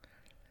Lines.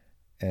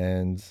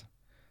 And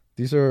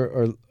these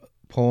are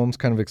poems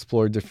kind of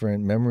explore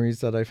different memories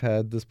that I've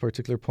had. This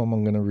particular poem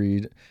I'm going to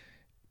read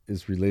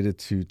is related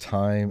to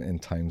time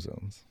and time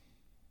zones.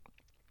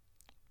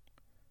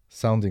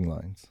 Sounding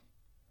Lines.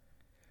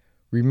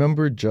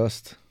 Remember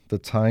just the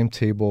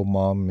timetable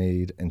Mom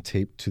made and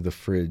taped to the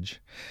fridge.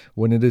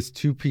 When it is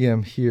 2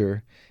 p.m.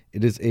 here,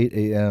 it is 8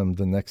 a.m.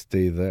 the next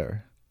day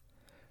there.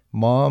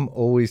 Mom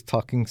always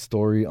talking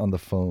story on the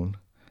phone,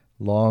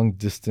 long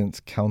distance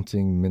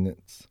counting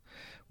minutes.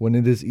 When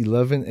it is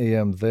 11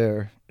 a.m.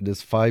 there, it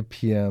is 5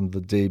 p.m.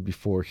 the day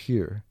before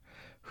here.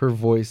 Her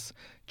voice,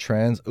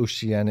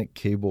 transoceanic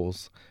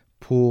cables,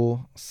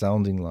 pull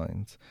sounding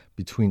lines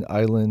between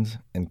island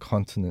and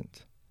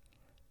continent.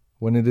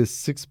 When it is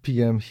 6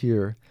 p.m.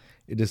 here,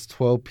 it is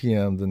 12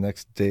 p.m. the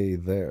next day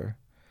there.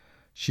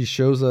 She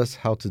shows us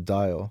how to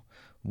dial,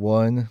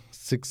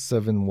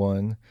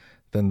 1671,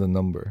 then the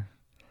number.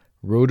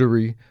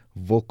 Rotary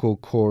vocal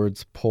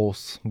cords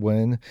pulse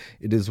when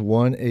it is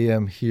 1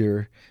 a.m.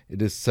 here,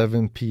 it is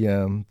 7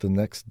 p.m. the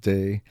next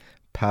day,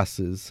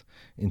 passes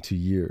into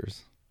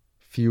years.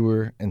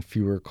 Fewer and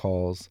fewer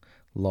calls,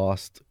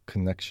 lost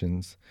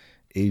connections,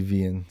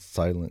 avian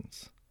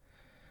silence.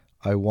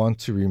 I want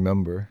to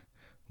remember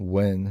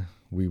when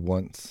we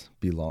once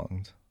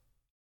belonged.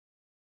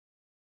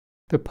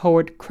 The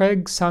poet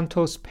Craig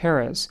Santos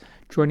Perez,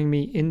 joining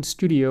me in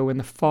studio in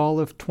the fall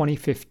of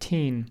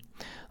 2015.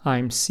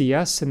 I'm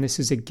CS, and this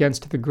is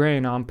Against the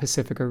Grain on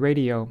Pacifica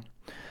Radio.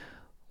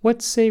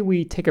 Let's say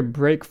we take a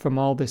break from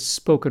all this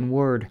spoken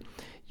word.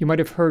 You might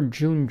have heard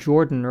June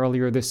Jordan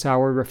earlier this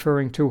hour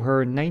referring to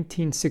her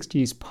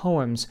 1960s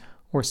poems,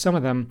 or some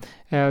of them,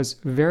 as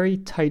very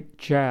tight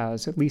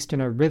jazz, at least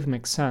in a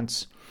rhythmic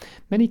sense.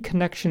 Many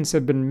connections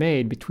have been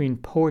made between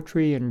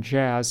poetry and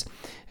jazz,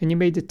 and you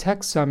may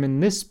detect some in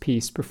this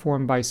piece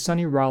performed by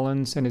Sonny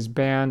Rollins and his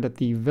band at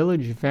the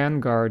Village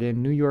Vanguard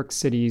in New York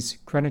City's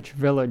Greenwich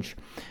Village.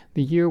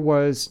 The year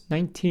was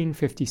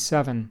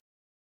 1957.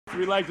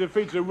 We'd like to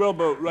feature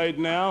Wilbur right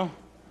now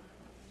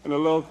in a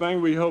little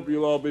thing we hope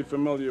you'll all be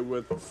familiar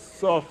with,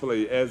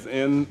 Softly, as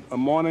in a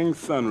morning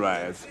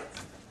sunrise.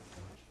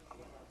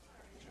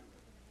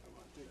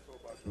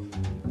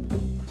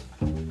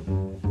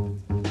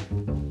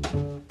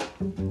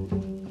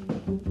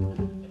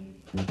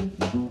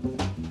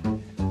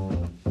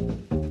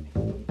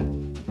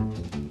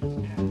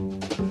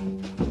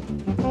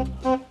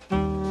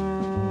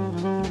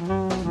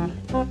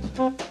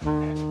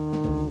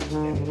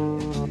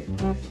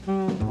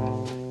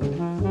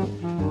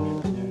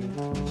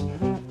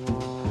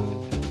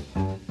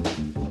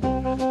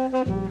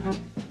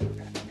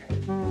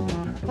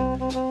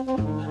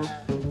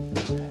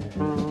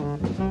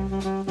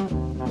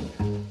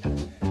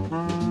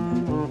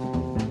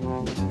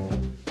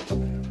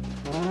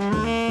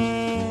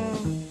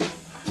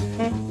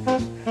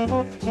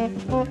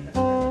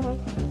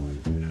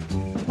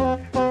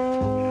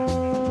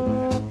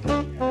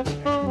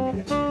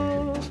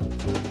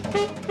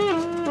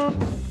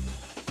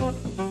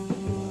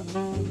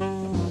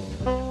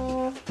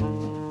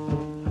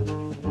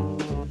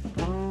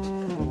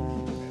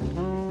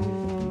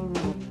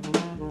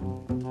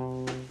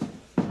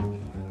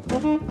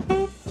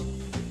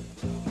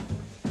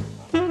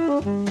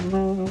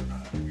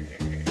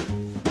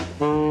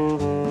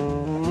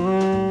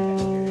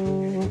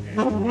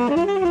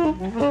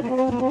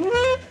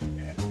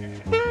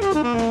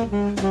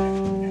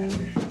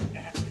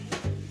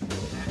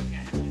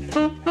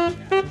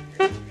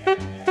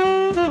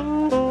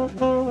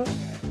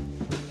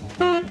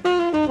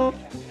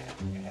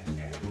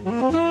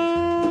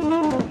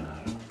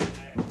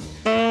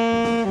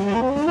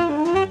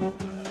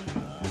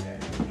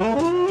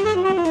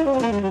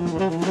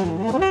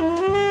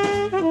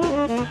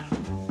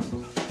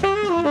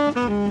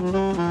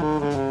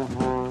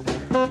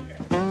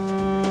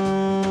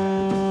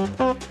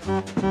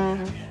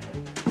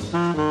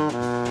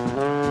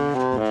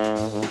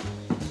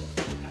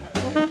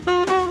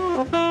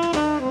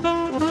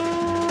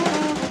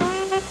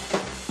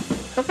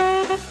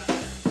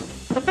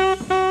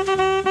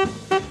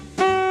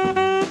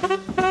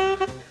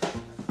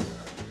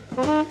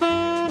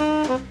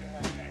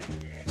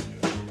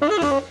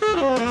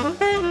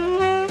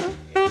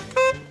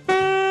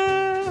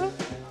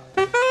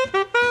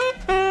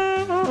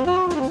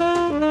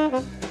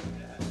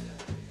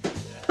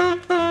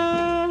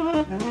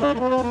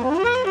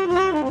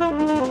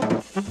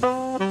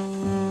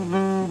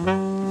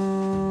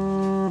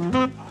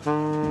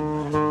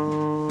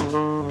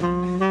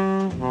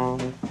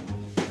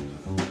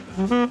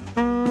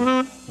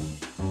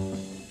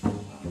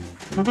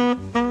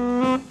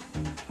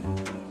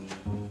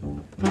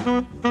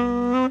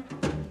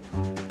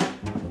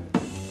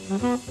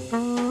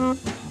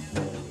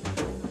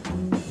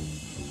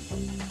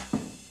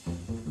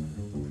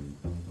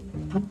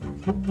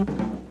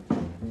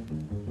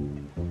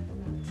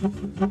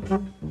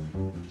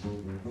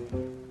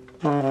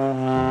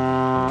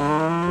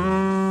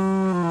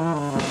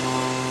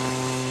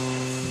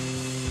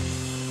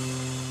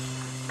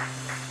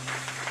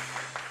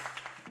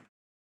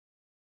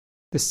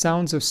 The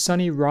sounds of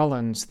Sonny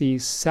Rollins, the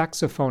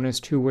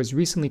saxophonist who was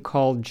recently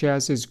called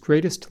jazz's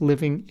greatest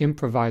living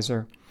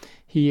improviser.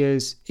 He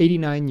is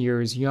 89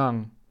 years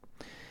young.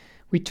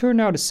 We turn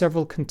now to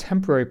several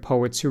contemporary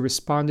poets who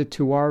responded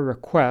to our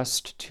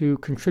request to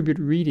contribute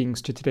readings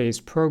to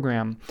today's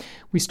program.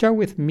 We start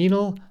with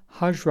Meenal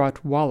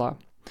Hajratwala.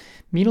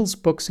 Meenal's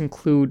books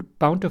include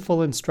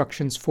Bountiful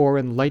Instructions for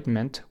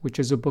Enlightenment, which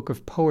is a book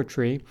of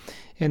poetry,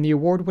 and the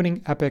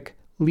award-winning epic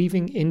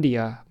Leaving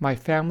India, My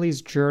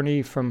Family's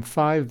Journey from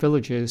 5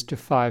 Villages to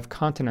 5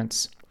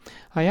 Continents.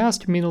 I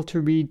asked Meenal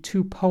to read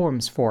 2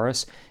 poems for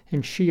us,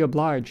 and she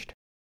obliged.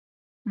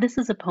 This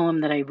is a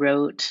poem that I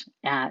wrote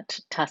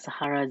at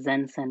Tassajara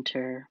Zen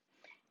Center,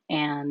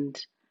 and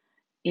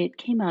it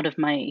came out of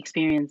my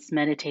experience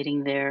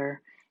meditating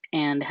there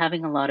and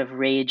having a lot of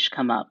rage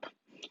come up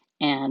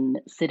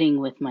and sitting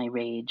with my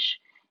rage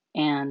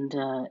And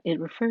it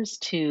refers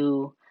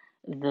to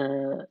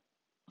the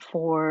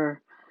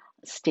 4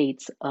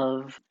 states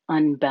of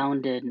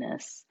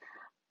unboundedness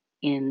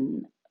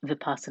in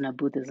Vipassana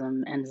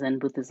Buddhism and Zen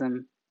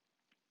Buddhism,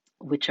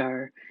 which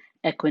are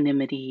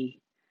equanimity,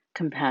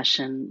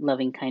 compassion,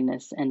 loving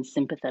kindness, and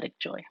sympathetic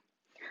joy.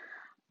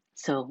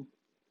 So,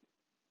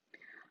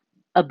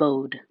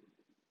 abode.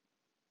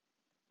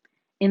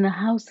 In the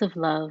house of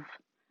love,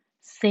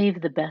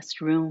 save the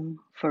best room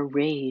for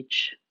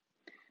rage.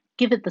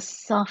 Give it the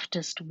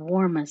softest,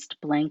 warmest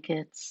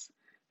blankets,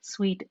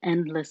 sweet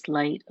endless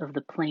light of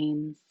the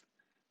plains,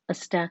 a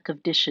stack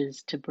of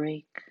dishes to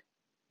break.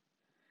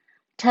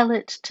 Tell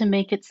it to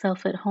make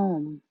itself at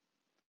home.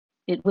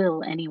 It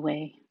will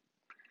anyway.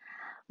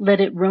 Let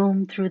it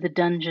roam through the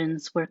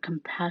dungeons where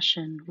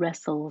compassion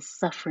wrestles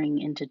suffering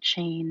into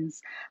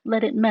chains.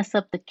 Let it mess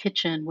up the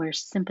kitchen where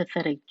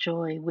sympathetic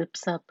joy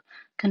whips up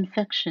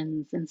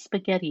confections and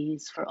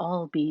spaghettis for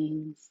all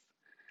beings.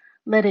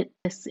 Let it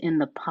piss in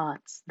the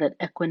pots that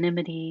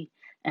equanimity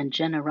and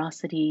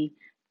generosity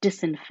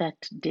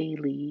disinfect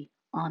daily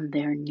on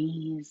their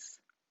knees.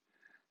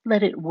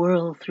 Let it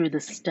whirl through the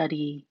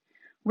study,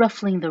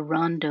 ruffling the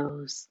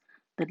rondos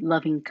that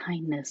loving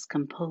kindness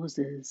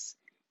composes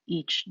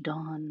each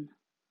dawn.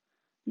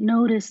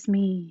 Notice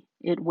me,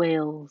 it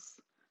wails.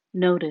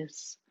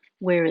 Notice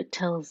where it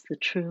tells the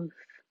truth,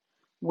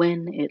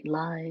 when it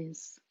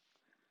lies.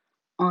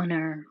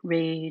 Honor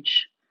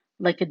rage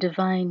like a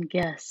divine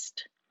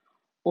guest,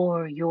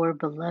 or your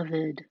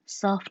beloved,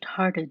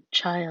 soft-hearted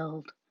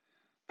child,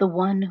 the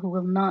one who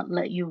will not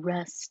let you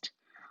rest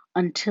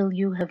until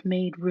you have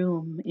made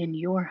room in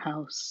your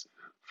house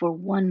for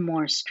one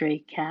more stray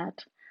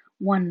cat,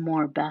 one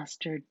more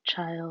bastard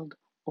child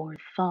or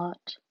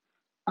thought,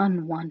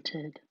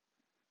 unwanted,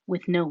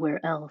 with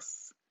nowhere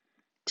else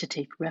to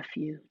take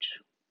refuge.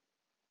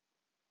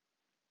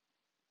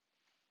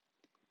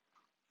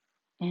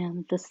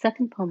 And the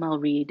second poem I'll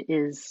read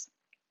is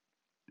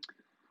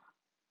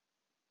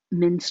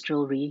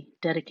Minstrelsy,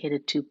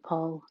 dedicated to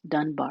Paul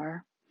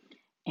Dunbar.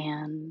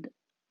 And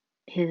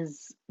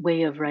his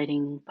way of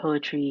writing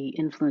poetry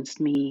influenced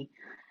me.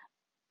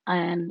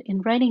 And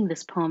in writing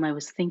this poem, I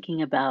was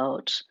thinking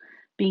about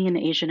being an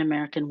Asian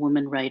American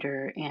woman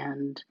writer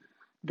and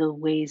the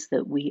ways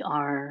that we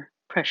are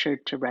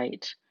pressured to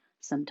write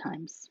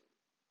sometimes.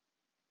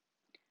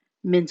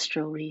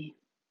 Minstrelsy.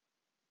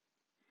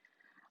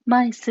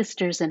 My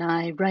sisters and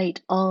I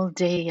write all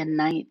day and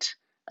night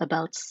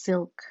about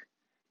silk,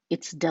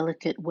 its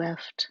delicate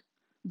weft,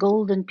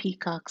 golden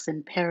peacocks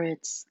and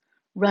parrots,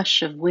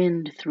 rush of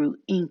wind through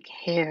ink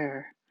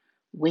hair,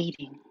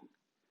 waiting.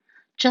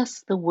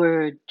 Just the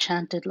word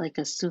chanted like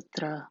a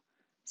sutra,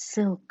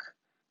 silk,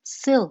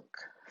 silk,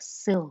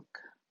 silk,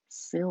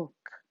 silk,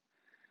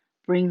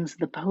 brings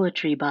the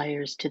poetry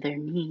buyers to their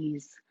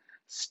knees,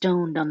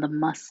 stoned on the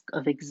musk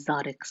of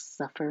exotic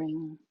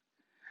suffering.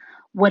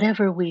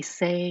 Whatever we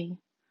say,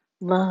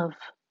 love,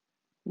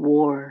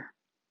 war,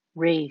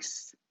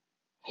 race,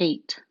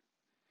 hate,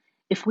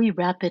 if we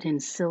wrap it in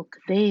silk,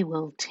 they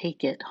will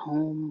take it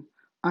home,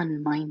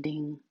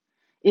 unminding.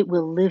 It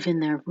will live in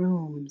their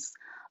rooms,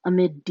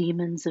 amid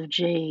demons of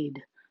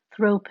jade,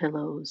 throw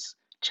pillows,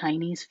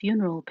 Chinese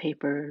funeral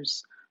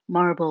papers,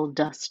 marble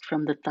dust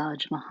from the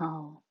Taj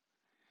Mahal.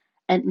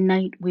 At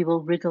night we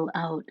will wriggle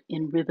out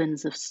in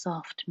ribbons of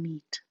soft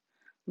meat,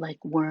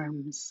 like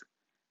worms,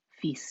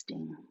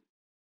 feasting.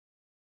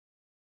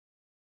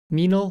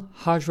 Minal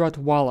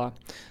Hajratwala.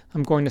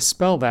 I'm going to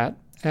spell that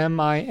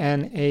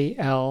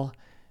MINAL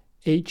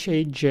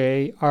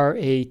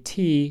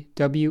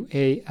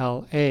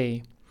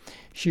HAJRATWALA.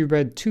 She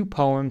read 2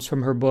 poems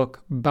from her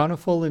book,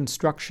 Bountiful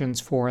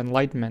Instructions for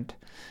Enlightenment.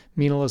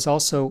 Minal is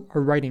also a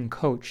writing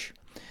coach.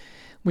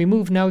 We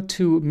move now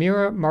to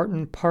Mira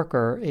Martin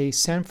Parker, a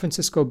San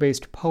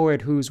Francisco-based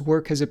poet whose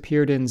work has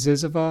appeared in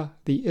Zizova,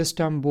 the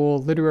Istanbul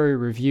Literary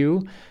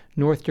Review,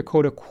 North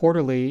Dakota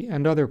Quarterly,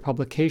 and other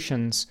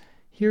publications.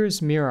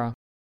 Here's Mira.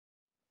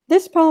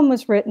 This poem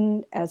was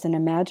written as an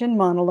imagined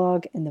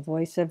monologue in the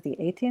voice of the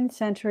 18th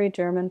century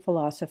German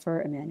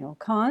philosopher Immanuel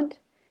Kant,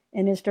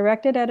 and is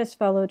directed at his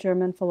fellow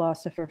German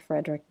philosopher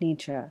Friedrich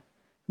Nietzsche,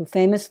 who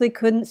famously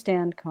couldn't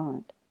stand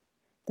Kant.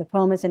 The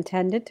poem is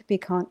intended to be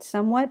Kant's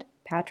somewhat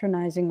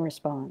patronizing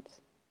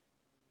response.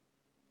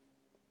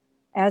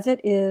 As it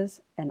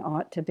is and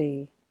ought to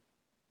be.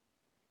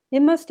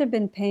 It must have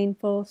been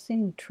painful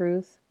seeing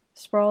truth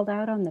sprawled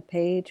out on the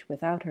page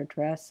without her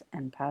dress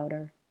and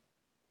powder.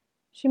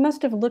 She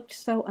must have looked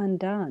so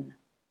undone,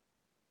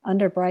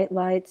 under bright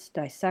lights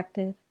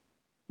dissected,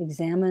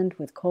 examined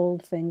with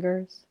cold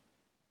fingers.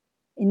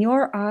 In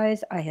your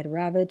eyes I had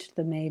ravaged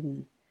the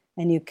maiden,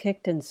 and you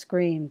kicked and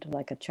screamed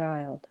like a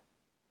child.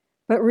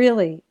 But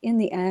really, in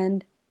the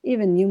end,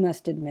 even you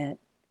must admit,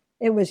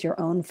 it was your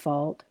own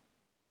fault,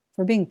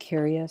 for being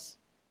curious,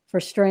 for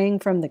straying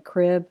from the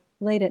crib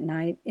late at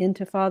night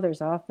into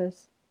Father's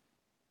office.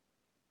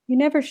 You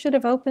never should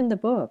have opened the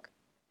book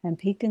and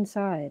peeked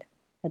inside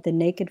at the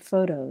naked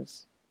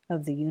photos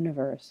of the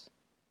universe.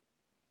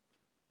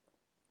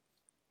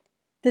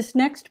 This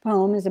next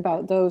poem is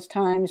about those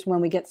times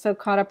when we get so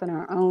caught up in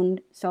our own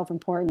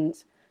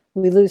self-importance,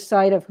 we lose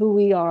sight of who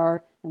we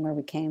are and where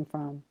we came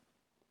from.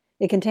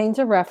 It contains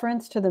a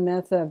reference to the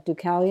myth of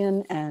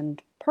Deucalion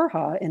and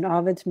Perha in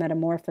Ovid's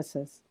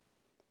Metamorphoses.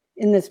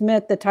 In this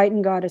myth, the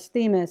Titan goddess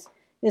Themis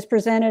is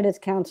presented as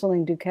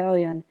counseling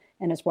Deucalion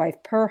and his wife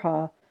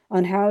Perha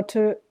on how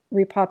to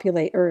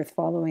repopulate Earth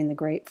following the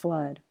Great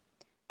Flood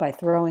by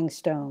throwing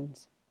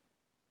stones.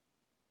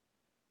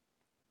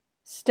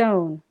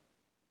 Stone.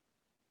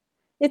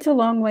 It's a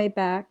long way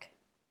back,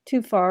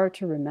 too far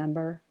to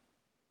remember.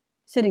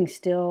 Sitting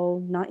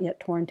still, not yet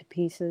torn to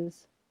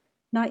pieces,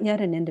 not yet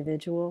an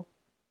individual.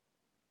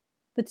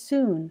 But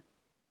soon,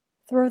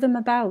 throw them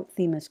about,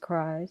 Themis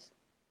cries.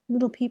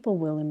 Little people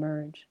will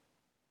emerge.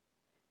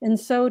 And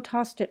so,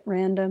 tossed at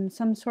random,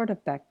 some sort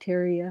of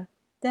bacteria,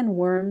 then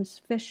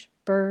worms, fish,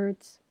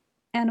 birds,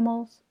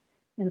 animals,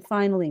 and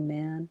finally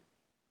man.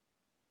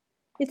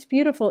 It's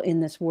beautiful in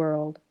this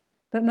world,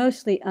 but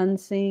mostly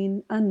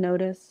unseen,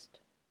 unnoticed.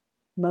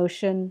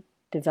 Motion,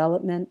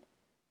 development,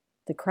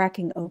 the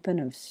cracking open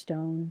of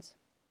stones.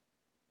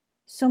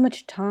 So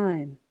much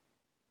time.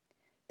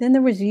 Then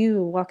there was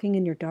you walking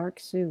in your dark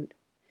suit.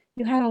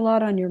 You had a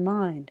lot on your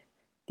mind.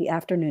 The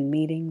afternoon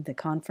meeting, the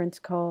conference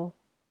call.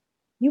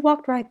 You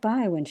walked right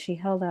by when she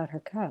held out her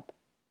cup.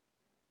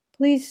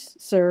 Please,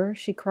 sir,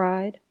 she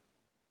cried,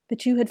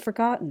 but you had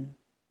forgotten.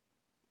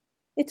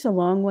 It's a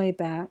long way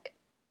back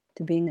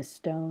to being a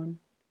stone,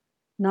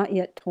 not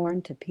yet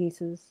torn to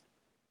pieces,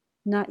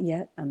 not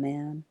yet a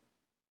man.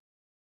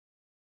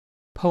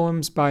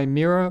 Poems by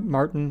Mira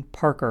Martin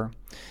Parker.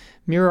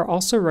 Mira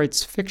also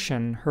writes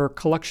fiction. Her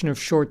collection of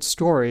short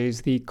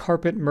stories, The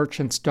Carpet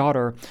Merchant's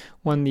Daughter,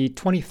 won the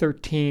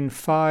 2013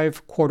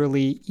 5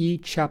 Quarterly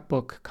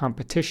e-Chapbook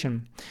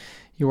competition.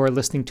 You are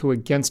listening to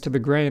Against the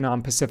Grain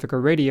on Pacifica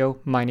Radio.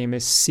 My name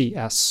is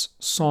C.S.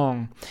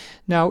 Song.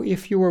 Now,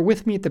 if you were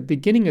with me at the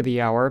beginning of the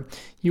hour,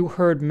 you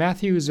heard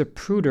Matthew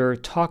Zapruder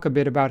talk a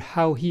bit about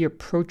how he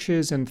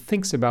approaches and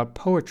thinks about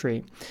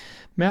poetry.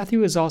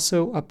 Matthew is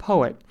also a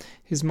poet.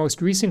 His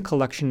most recent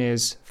collection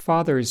is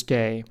Father's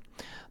Day.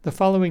 The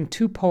following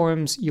two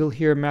poems you'll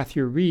hear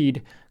Matthew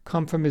read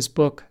come from his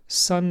book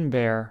Sun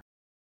Bear.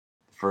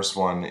 The first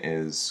one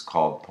is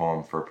called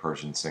Poem for a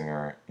Persian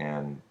Singer,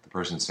 and the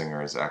Persian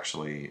singer is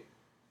actually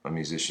a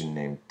musician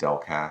named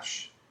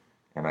Delkash,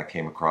 and I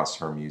came across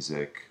her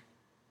music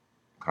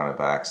kind of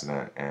by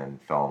accident and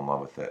fell in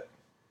love with it.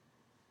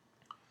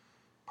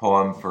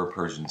 Poem for a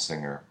Persian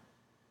Singer.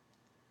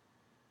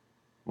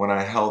 When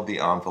I held the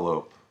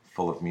envelope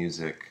full of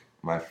music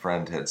my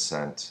friend had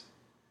sent,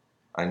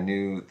 I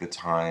knew the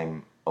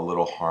time a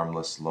little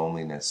harmless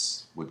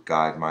loneliness would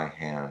guide my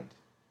hand,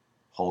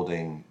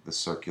 holding the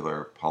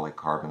circular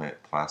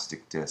polycarbonate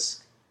plastic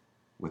disc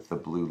with the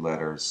blue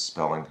letters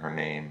spelling her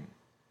name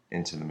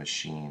into the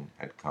machine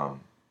had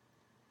come.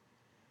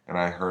 And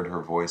I heard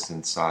her voice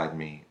inside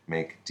me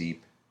make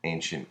deep,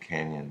 ancient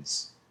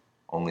canyons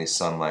only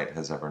sunlight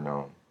has ever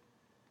known.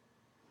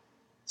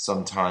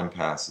 Some time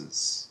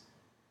passes.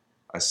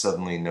 I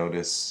suddenly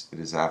notice it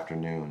is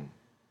afternoon.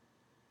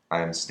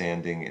 I am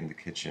standing in the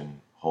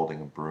kitchen holding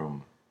a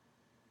broom.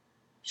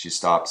 She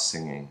stops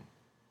singing.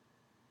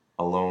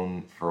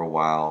 Alone for a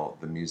while,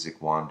 the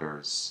music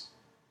wanders.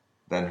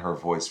 Then her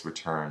voice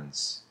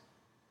returns.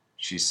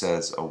 She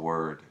says a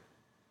word.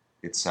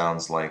 It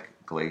sounds like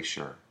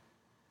glacier.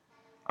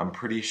 I'm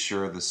pretty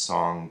sure the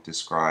song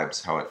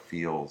describes how it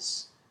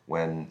feels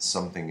when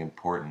something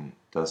important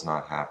does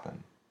not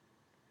happen.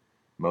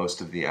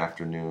 Most of the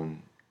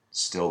afternoon,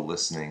 still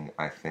listening,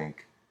 I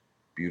think,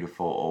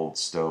 beautiful old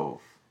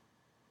stove.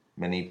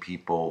 Many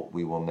people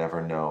we will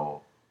never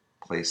know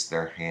place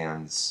their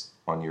hands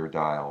on your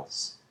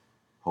dials,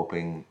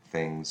 hoping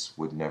things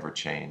would never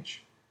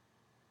change.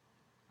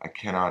 I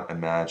cannot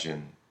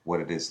imagine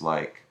what it is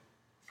like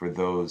for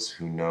those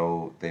who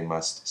know they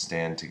must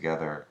stand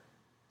together,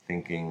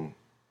 thinking,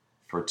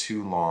 for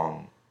too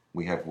long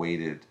we have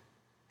waited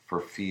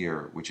for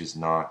fear which is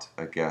not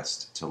a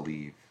guest to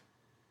leave.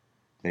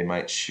 They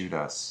might shoot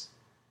us,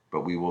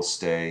 but we will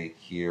stay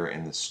here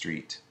in the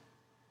street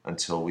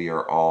until we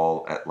are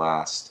all at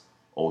last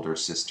older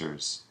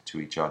sisters to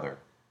each other.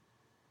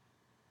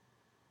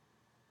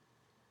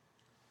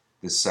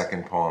 This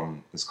second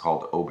poem is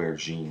called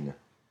Aubergine.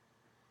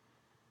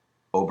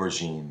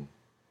 Aubergine.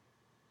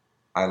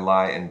 I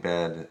lie in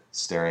bed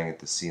staring at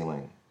the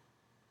ceiling.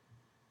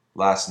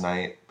 Last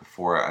night,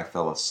 before I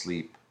fell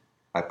asleep,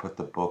 I put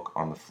the book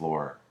on the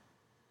floor.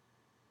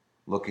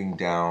 Looking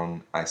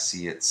down, I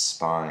see its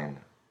spine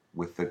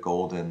with the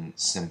golden,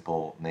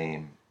 simple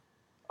name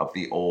of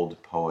the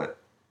old poet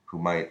who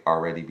might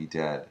already be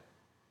dead.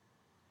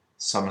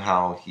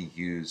 Somehow he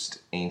used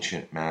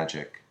ancient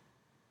magic,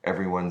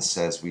 everyone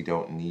says we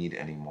don't need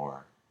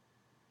anymore,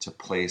 to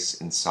place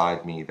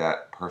inside me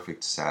that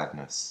perfect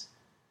sadness.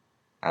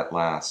 At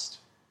last,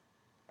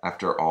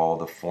 after all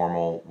the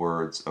formal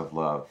words of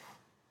love,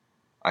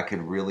 I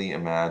could really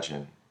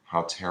imagine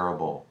how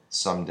terrible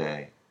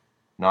someday,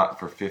 not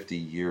for 50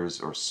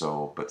 years or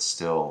so, but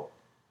still,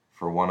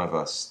 for one of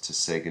us to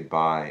say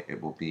goodbye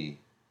it will be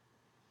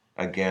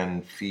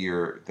again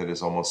fear that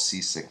is almost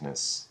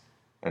seasickness,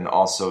 and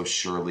also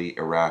surely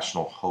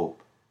irrational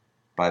hope.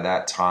 By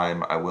that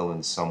time I will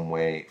in some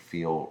way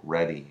feel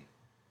ready,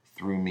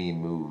 through me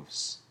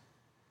moves,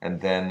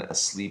 and then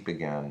asleep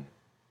again.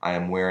 I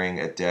am wearing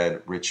a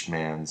dead rich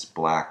man's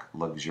black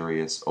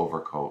luxurious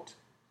overcoat.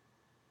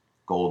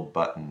 Gold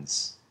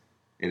buttons.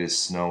 It is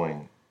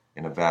snowing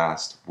in a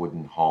vast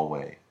wooden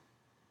hallway.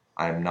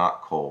 I am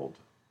not cold.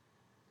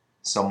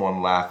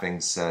 Someone laughing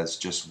says,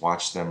 just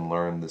watch them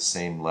learn the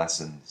same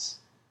lessons.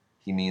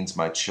 He means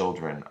my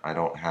children I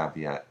don't have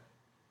yet.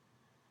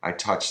 I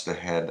touch the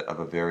head of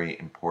a very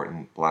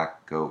important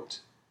black goat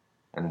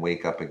and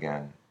wake up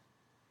again.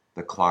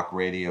 The clock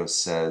radio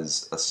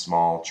says a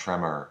small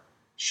tremor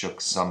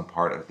shook some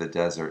part of the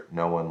desert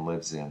no one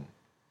lives in.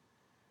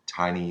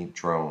 Tiny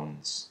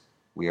drones.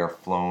 We are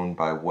flown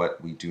by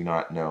what we do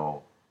not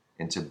know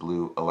into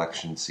blue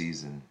election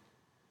season.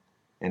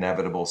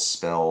 Inevitable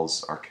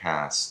spells are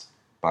cast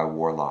by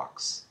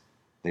warlocks.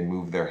 They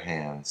move their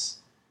hands,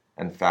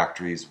 and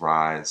factories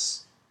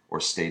rise, or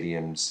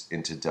stadiums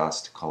into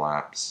dust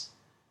collapse.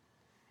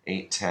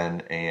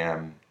 8:10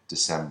 a.m.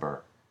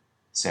 December,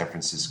 San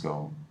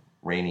Francisco,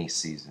 rainy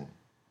season.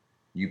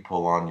 You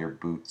pull on your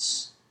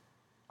boots.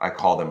 I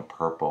call them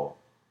purple.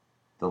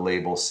 The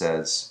label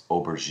says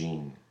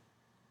aubergine.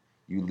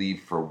 You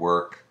leave for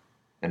work,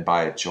 and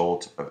by a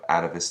jolt of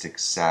atavistic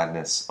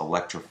sadness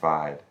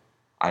electrified,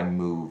 I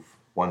move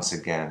once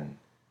again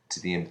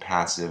to the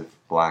impassive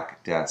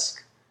black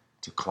desk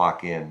to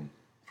clock in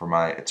for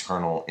my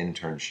eternal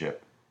internship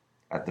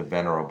at the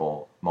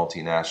venerable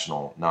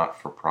multinational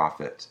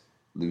not-for-profit,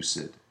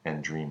 lucid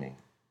and dreaming.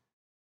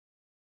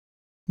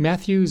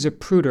 Matthew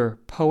Zapruder,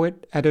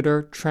 poet,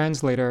 editor,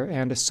 translator,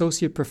 and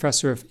associate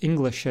professor of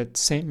English at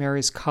St.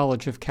 Mary's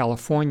College of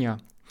California.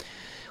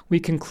 We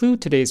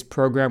conclude today's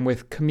program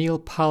with Camille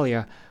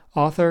Paglia,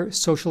 author,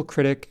 social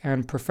critic,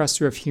 and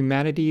professor of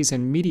humanities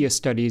and media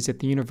studies at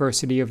the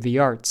University of the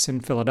Arts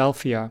in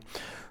Philadelphia.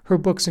 Her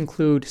books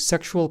include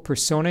Sexual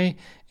Personae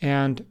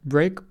and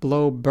Break,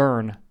 Blow,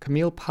 Burn.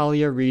 Camille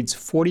Paglia reads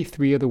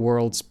 43 of the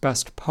world's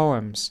best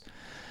poems.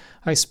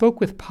 I spoke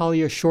with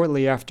Paglia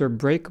shortly after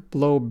Break,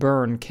 Blow,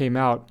 Burn came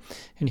out,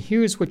 and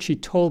here's what she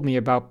told me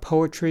about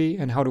poetry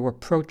and how to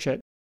approach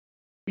it.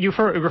 You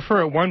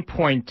refer at one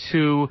point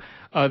to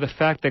the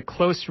fact that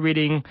close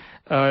reading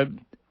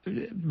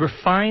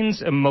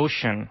refines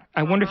emotion.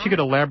 I wonder if you could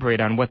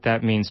elaborate on what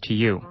that means to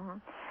you.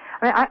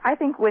 I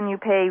think when you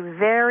pay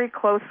very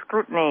close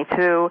scrutiny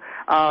to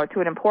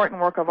an important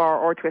work of art,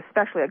 or to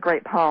especially a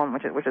great poem,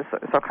 which is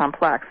so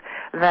complex,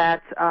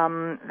 that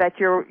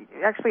you're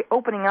actually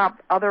opening up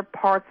other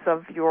parts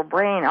of your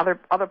brain,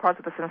 other parts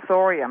of the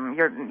sensorium.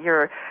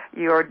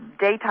 Your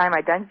daytime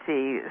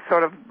identity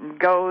sort of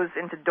goes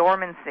into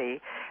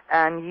dormancy,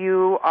 and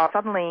you are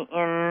suddenly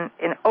in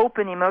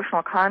open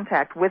emotional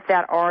contact with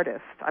that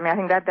artist. I mean, I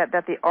think that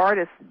the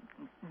artist's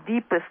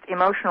deepest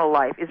emotional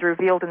life is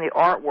revealed in the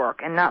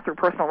artwork and not through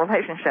personal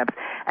relationships,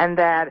 and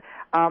that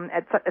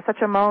at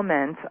such a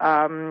moment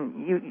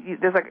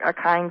there's a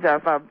kind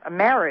of a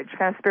marriage,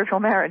 kind of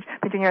spiritual marriage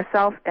between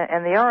yourself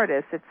and the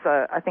artist. It's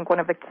I think one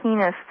of the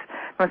keenest,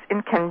 most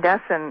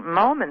incandescent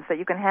moments that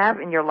you can have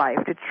in your life,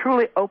 to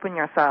truly open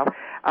yourself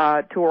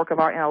to a work of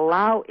art and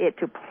allow it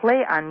to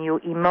play on you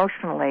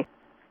emotionally.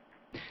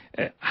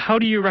 How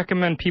do you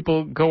recommend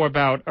people go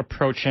about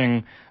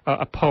approaching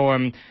a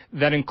poem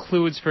that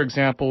includes, for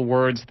example,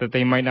 words that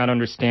they might not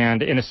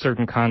understand in a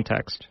certain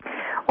context?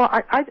 Well,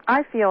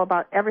 I feel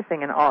about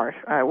everything in art,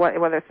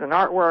 whether it's an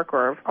artwork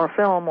or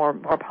film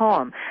or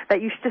poem,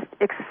 that you should just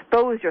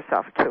expose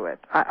yourself to it.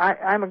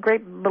 I'm a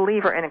great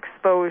believer in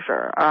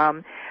exposure.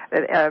 And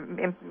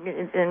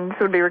this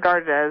would be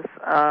regarded as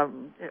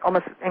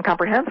almost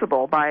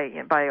incomprehensible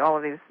by all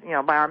of these,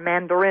 by our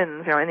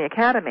mandarins, in the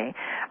academy.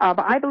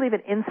 But I believe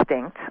in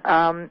instinct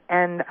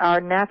and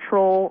our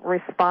natural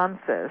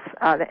responses.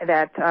 I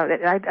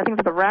think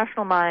that the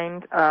rational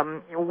mind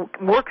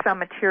works on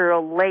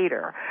material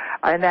later,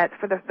 and that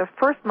for the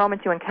first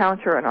moment you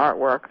encounter an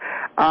artwork,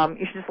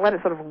 you should just let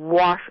it sort of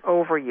wash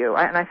over you.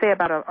 And I say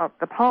about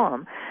the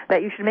poem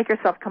that you should make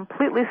yourself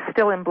completely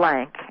still and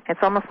blank.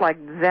 It's almost like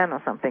Zen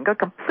or something. Go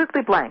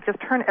completely blank. Just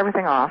turn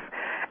everything off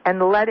and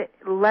let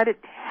it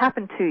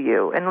happen to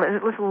you, and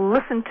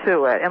listen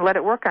to it and let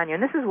it work on you.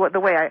 And this is the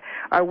way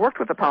I worked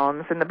with the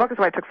poems. And the book is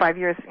why it took 5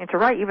 years to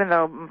write, even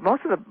though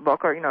most of the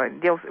book,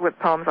 it deals with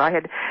poems I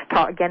had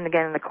taught again and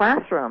again in the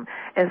classroom,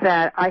 is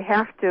that I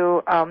have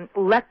to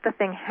let the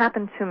thing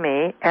happen to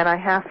me, and I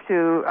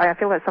feel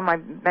that some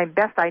of my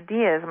best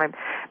ideas,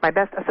 my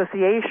best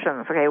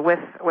associations,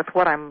 with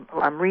what I'm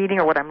reading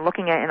or what I'm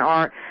looking at in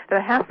art,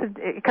 that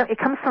it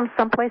comes from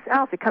someplace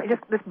else. It comes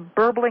just this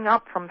burbling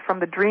up from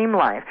the dream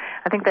life.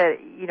 I think that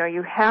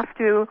you have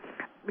to,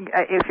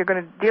 if you're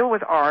going to deal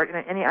with art in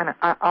any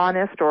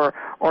honest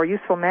or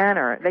useful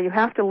manner, that you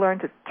have to learn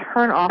to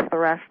turn off the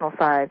rational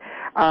side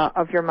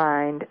of your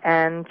mind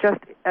and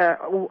just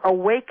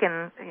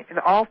awaken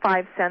all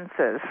five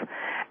senses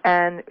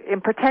and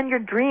pretend you're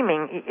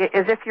dreaming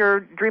as if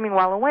you're dreaming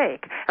while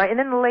awake. And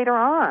then later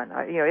on,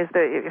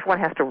 if one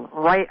has to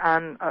write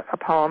on a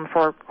poem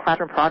for a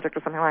classroom project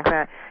or something like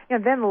that,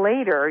 then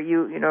later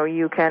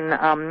you can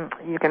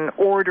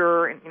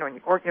order,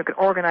 you can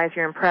organize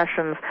your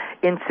impressions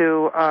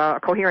into a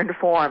coherent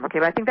form. Okay,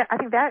 but I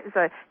think that is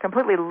a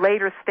completely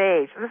later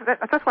stage.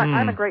 That's why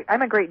I'm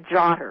a great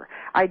jotter.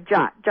 I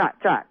jot,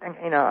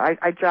 and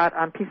I jot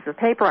on pieces of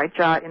paper. I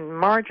jot in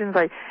margins.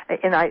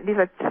 These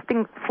are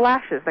distinct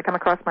flashes that come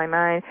across my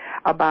mind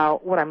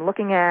about what I'm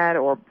looking at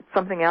or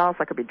something else.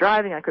 I could be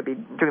driving. I could be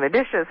doing the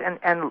dishes,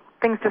 and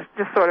things just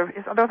sort of,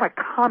 those are like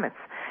comets,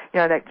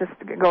 that just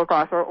go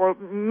across, or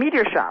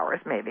meteor showers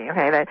maybe,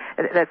 okay,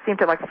 that seem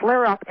to like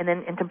flare up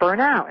and to burn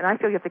out. And I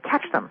feel you have to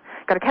catch them.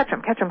 Got to catch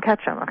them,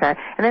 okay.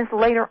 And then it's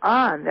later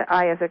on that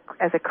I, as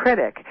a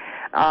critic,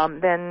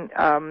 then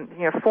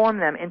form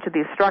them into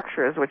these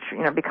structures, which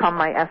become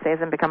my essays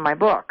and become my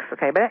books.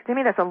 Okay, but to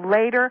me that's a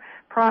later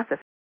process.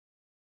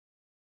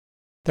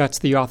 That's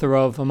the author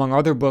of, among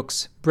other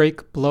books,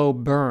 Break, Blow,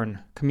 Burn.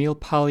 Camille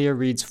Paglia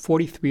reads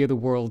 43 of the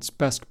world's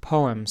best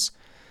poems.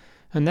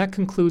 And that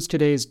concludes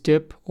today's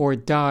dip or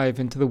dive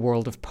into the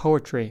world of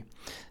poetry.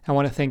 I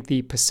want to thank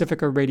the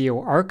Pacifica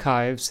Radio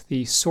Archives,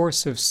 the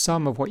source of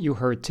some of what you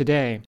heard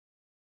today.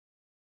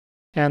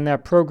 And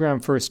that program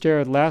first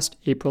aired last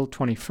April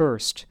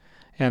 21st.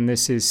 And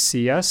this is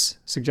CS,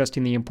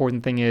 suggesting the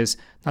important thing is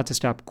not to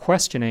stop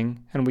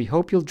questioning, and we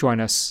hope you'll join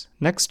us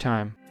next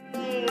time.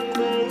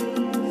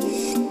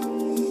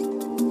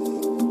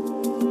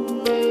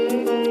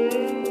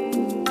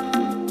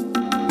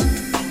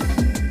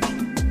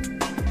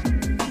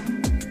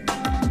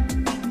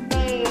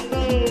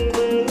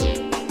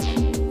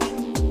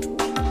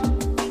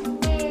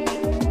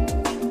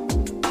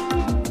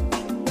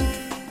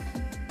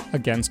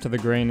 Against the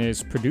Grain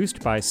is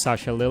produced by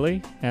Sasha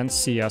Lilly and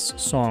C.S.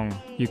 Song.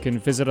 You can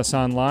visit us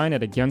online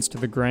at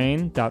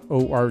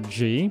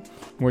againstthegrain.org,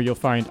 where you'll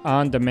find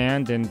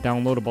on-demand and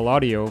downloadable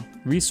audio,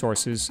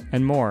 resources,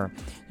 and more.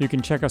 You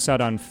can check us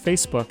out on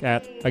Facebook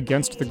at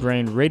Against the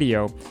Grain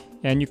Radio,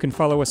 and you can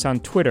follow us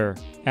on Twitter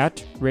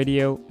at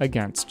Radio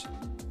Against.